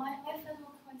 Yeah. My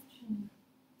final question,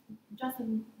 just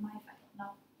my final,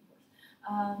 not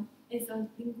yours, is a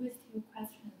linguistic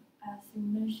question. As you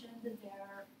mentioned,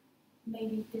 there may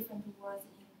be different words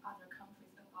in other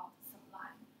countries about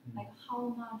sublime. Like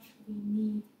how much we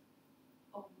need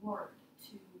a word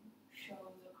to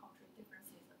show the cultural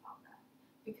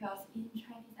because in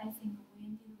Chinese, I think we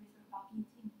did research about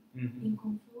eating Mm-hmm. in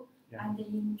Kung Fu, Yeah. and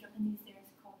in Japanese there is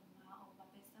called Ma or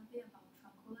Wabi-sabi about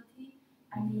tranquility,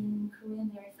 and in Korean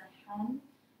there is a Han.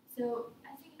 So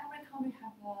I think every country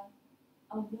have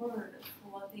a word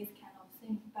for this kind of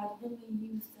thing, but when we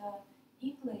use the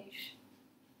English,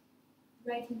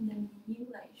 writing them in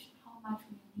English, how much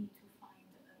we need to find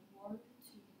a word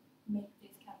to make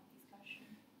this kind of discussion.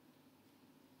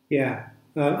 Yeah,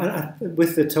 and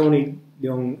with the Tony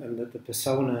Leung and the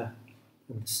persona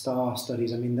and the star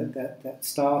studies, I mean that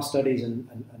star studies and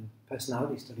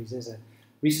personality studies is a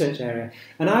research area,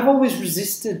 and I've always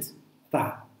resisted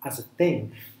that as a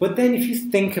thing. But then if you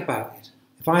think about it,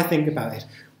 if I think about it,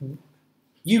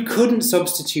 you couldn't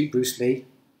substitute Bruce Lee,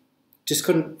 just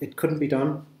couldn't. It couldn't be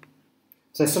done.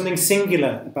 So there's something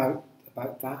singular about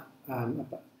that.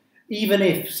 Even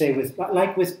if, say, with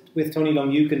Tony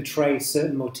Leung, you can trace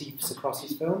certain motifs across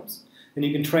his films, and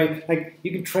you can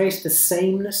trace the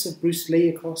sameness of Bruce Lee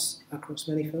across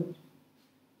many films,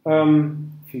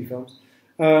 few films.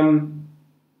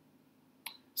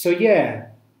 So yeah,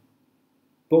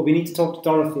 but we need to talk to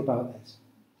Dorothy about this.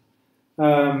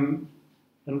 And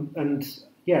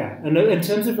yeah, and in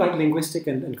terms of like linguistic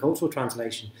and cultural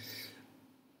translation,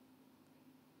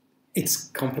 it's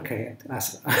complicated.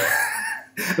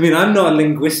 I mean, I'm not a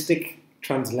linguistic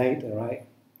translator, right?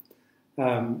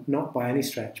 Not by any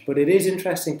stretch, but it is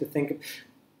interesting to think of.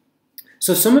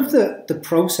 So some of the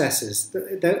processes,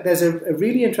 there's a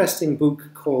really interesting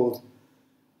book called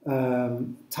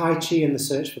Tai Chi and the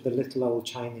Search for the Little Old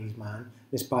Chinese Man.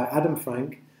 It's by Adam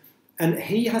Frank, and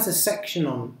he has a section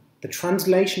on the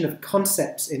translation of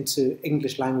concepts into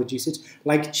English language usage,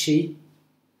 like Qi,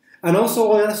 and also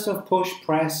all the other stuff, push,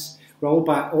 press, roll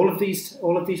back, all of these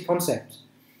concepts.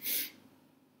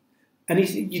 And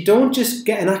you don't just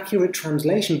get an accurate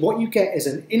translation. What you get is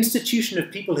an institution of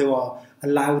people who are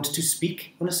allowed to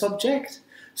speak on a subject.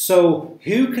 So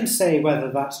who can say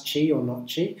whether that's Qi or not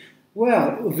Qi?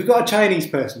 Well, if we've got a Chinese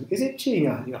person, is it Qi?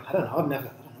 I don't know, I don't know.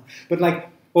 But like,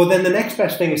 or then the next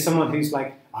best thing is someone who's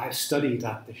like, I've studied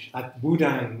at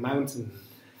Wudang Mountain,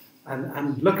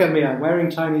 and look at me, I'm wearing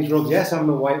Chinese robes. Yes, I'm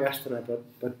a white Westerner,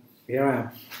 but here I am.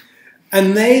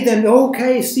 And they then,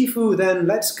 okay, Sifu, then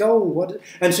let's go.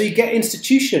 And so you get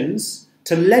institutions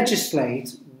to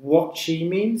legislate what Qi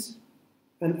means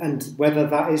and whether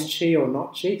that is Qi or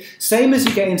not Qi. Same as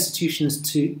you get institutions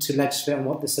to legislate on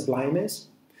what the Sublime is.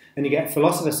 And you get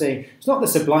philosophers saying, it's not the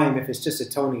Sublime if it's just a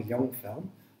Tony Leung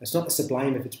film. It's not the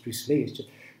Sublime if it's Bruce Lee. It's just...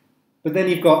 But then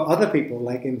you've got other people,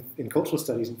 like in cultural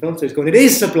studies and film studies, going, it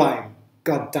is Sublime.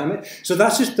 God damn it. So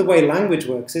that's just the way language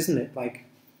works, isn't it? Like,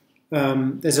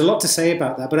 there's a lot to say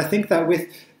about that, but I think that with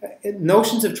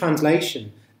notions of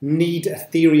translation need a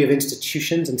theory of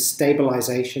institutions and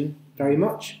stabilization very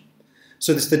much.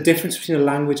 So there's the difference between a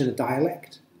language and a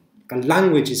dialect. A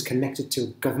language is connected to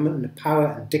government and power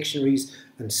and dictionaries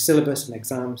and syllabus and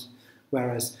exams,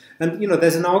 whereas, and you know,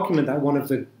 there's an argument that one of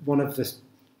the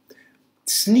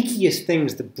sneakiest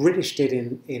things the British did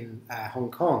in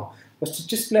Hong Kong was to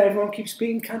just let everyone keep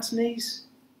speaking Cantonese,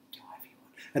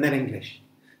 and then English,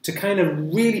 to kind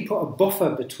of really put a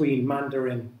buffer between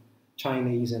Mandarin,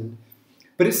 Chinese,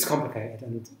 but it's complicated,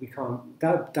 and we can't.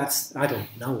 That's I don't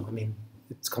know. I mean,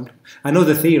 it's complicated. I know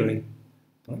the theory,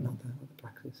 but not the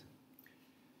practice.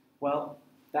 Well,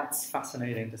 that's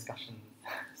fascinating discussion.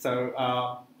 So,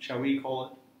 shall we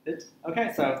call it?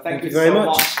 Okay. So thank you very so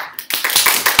much. much.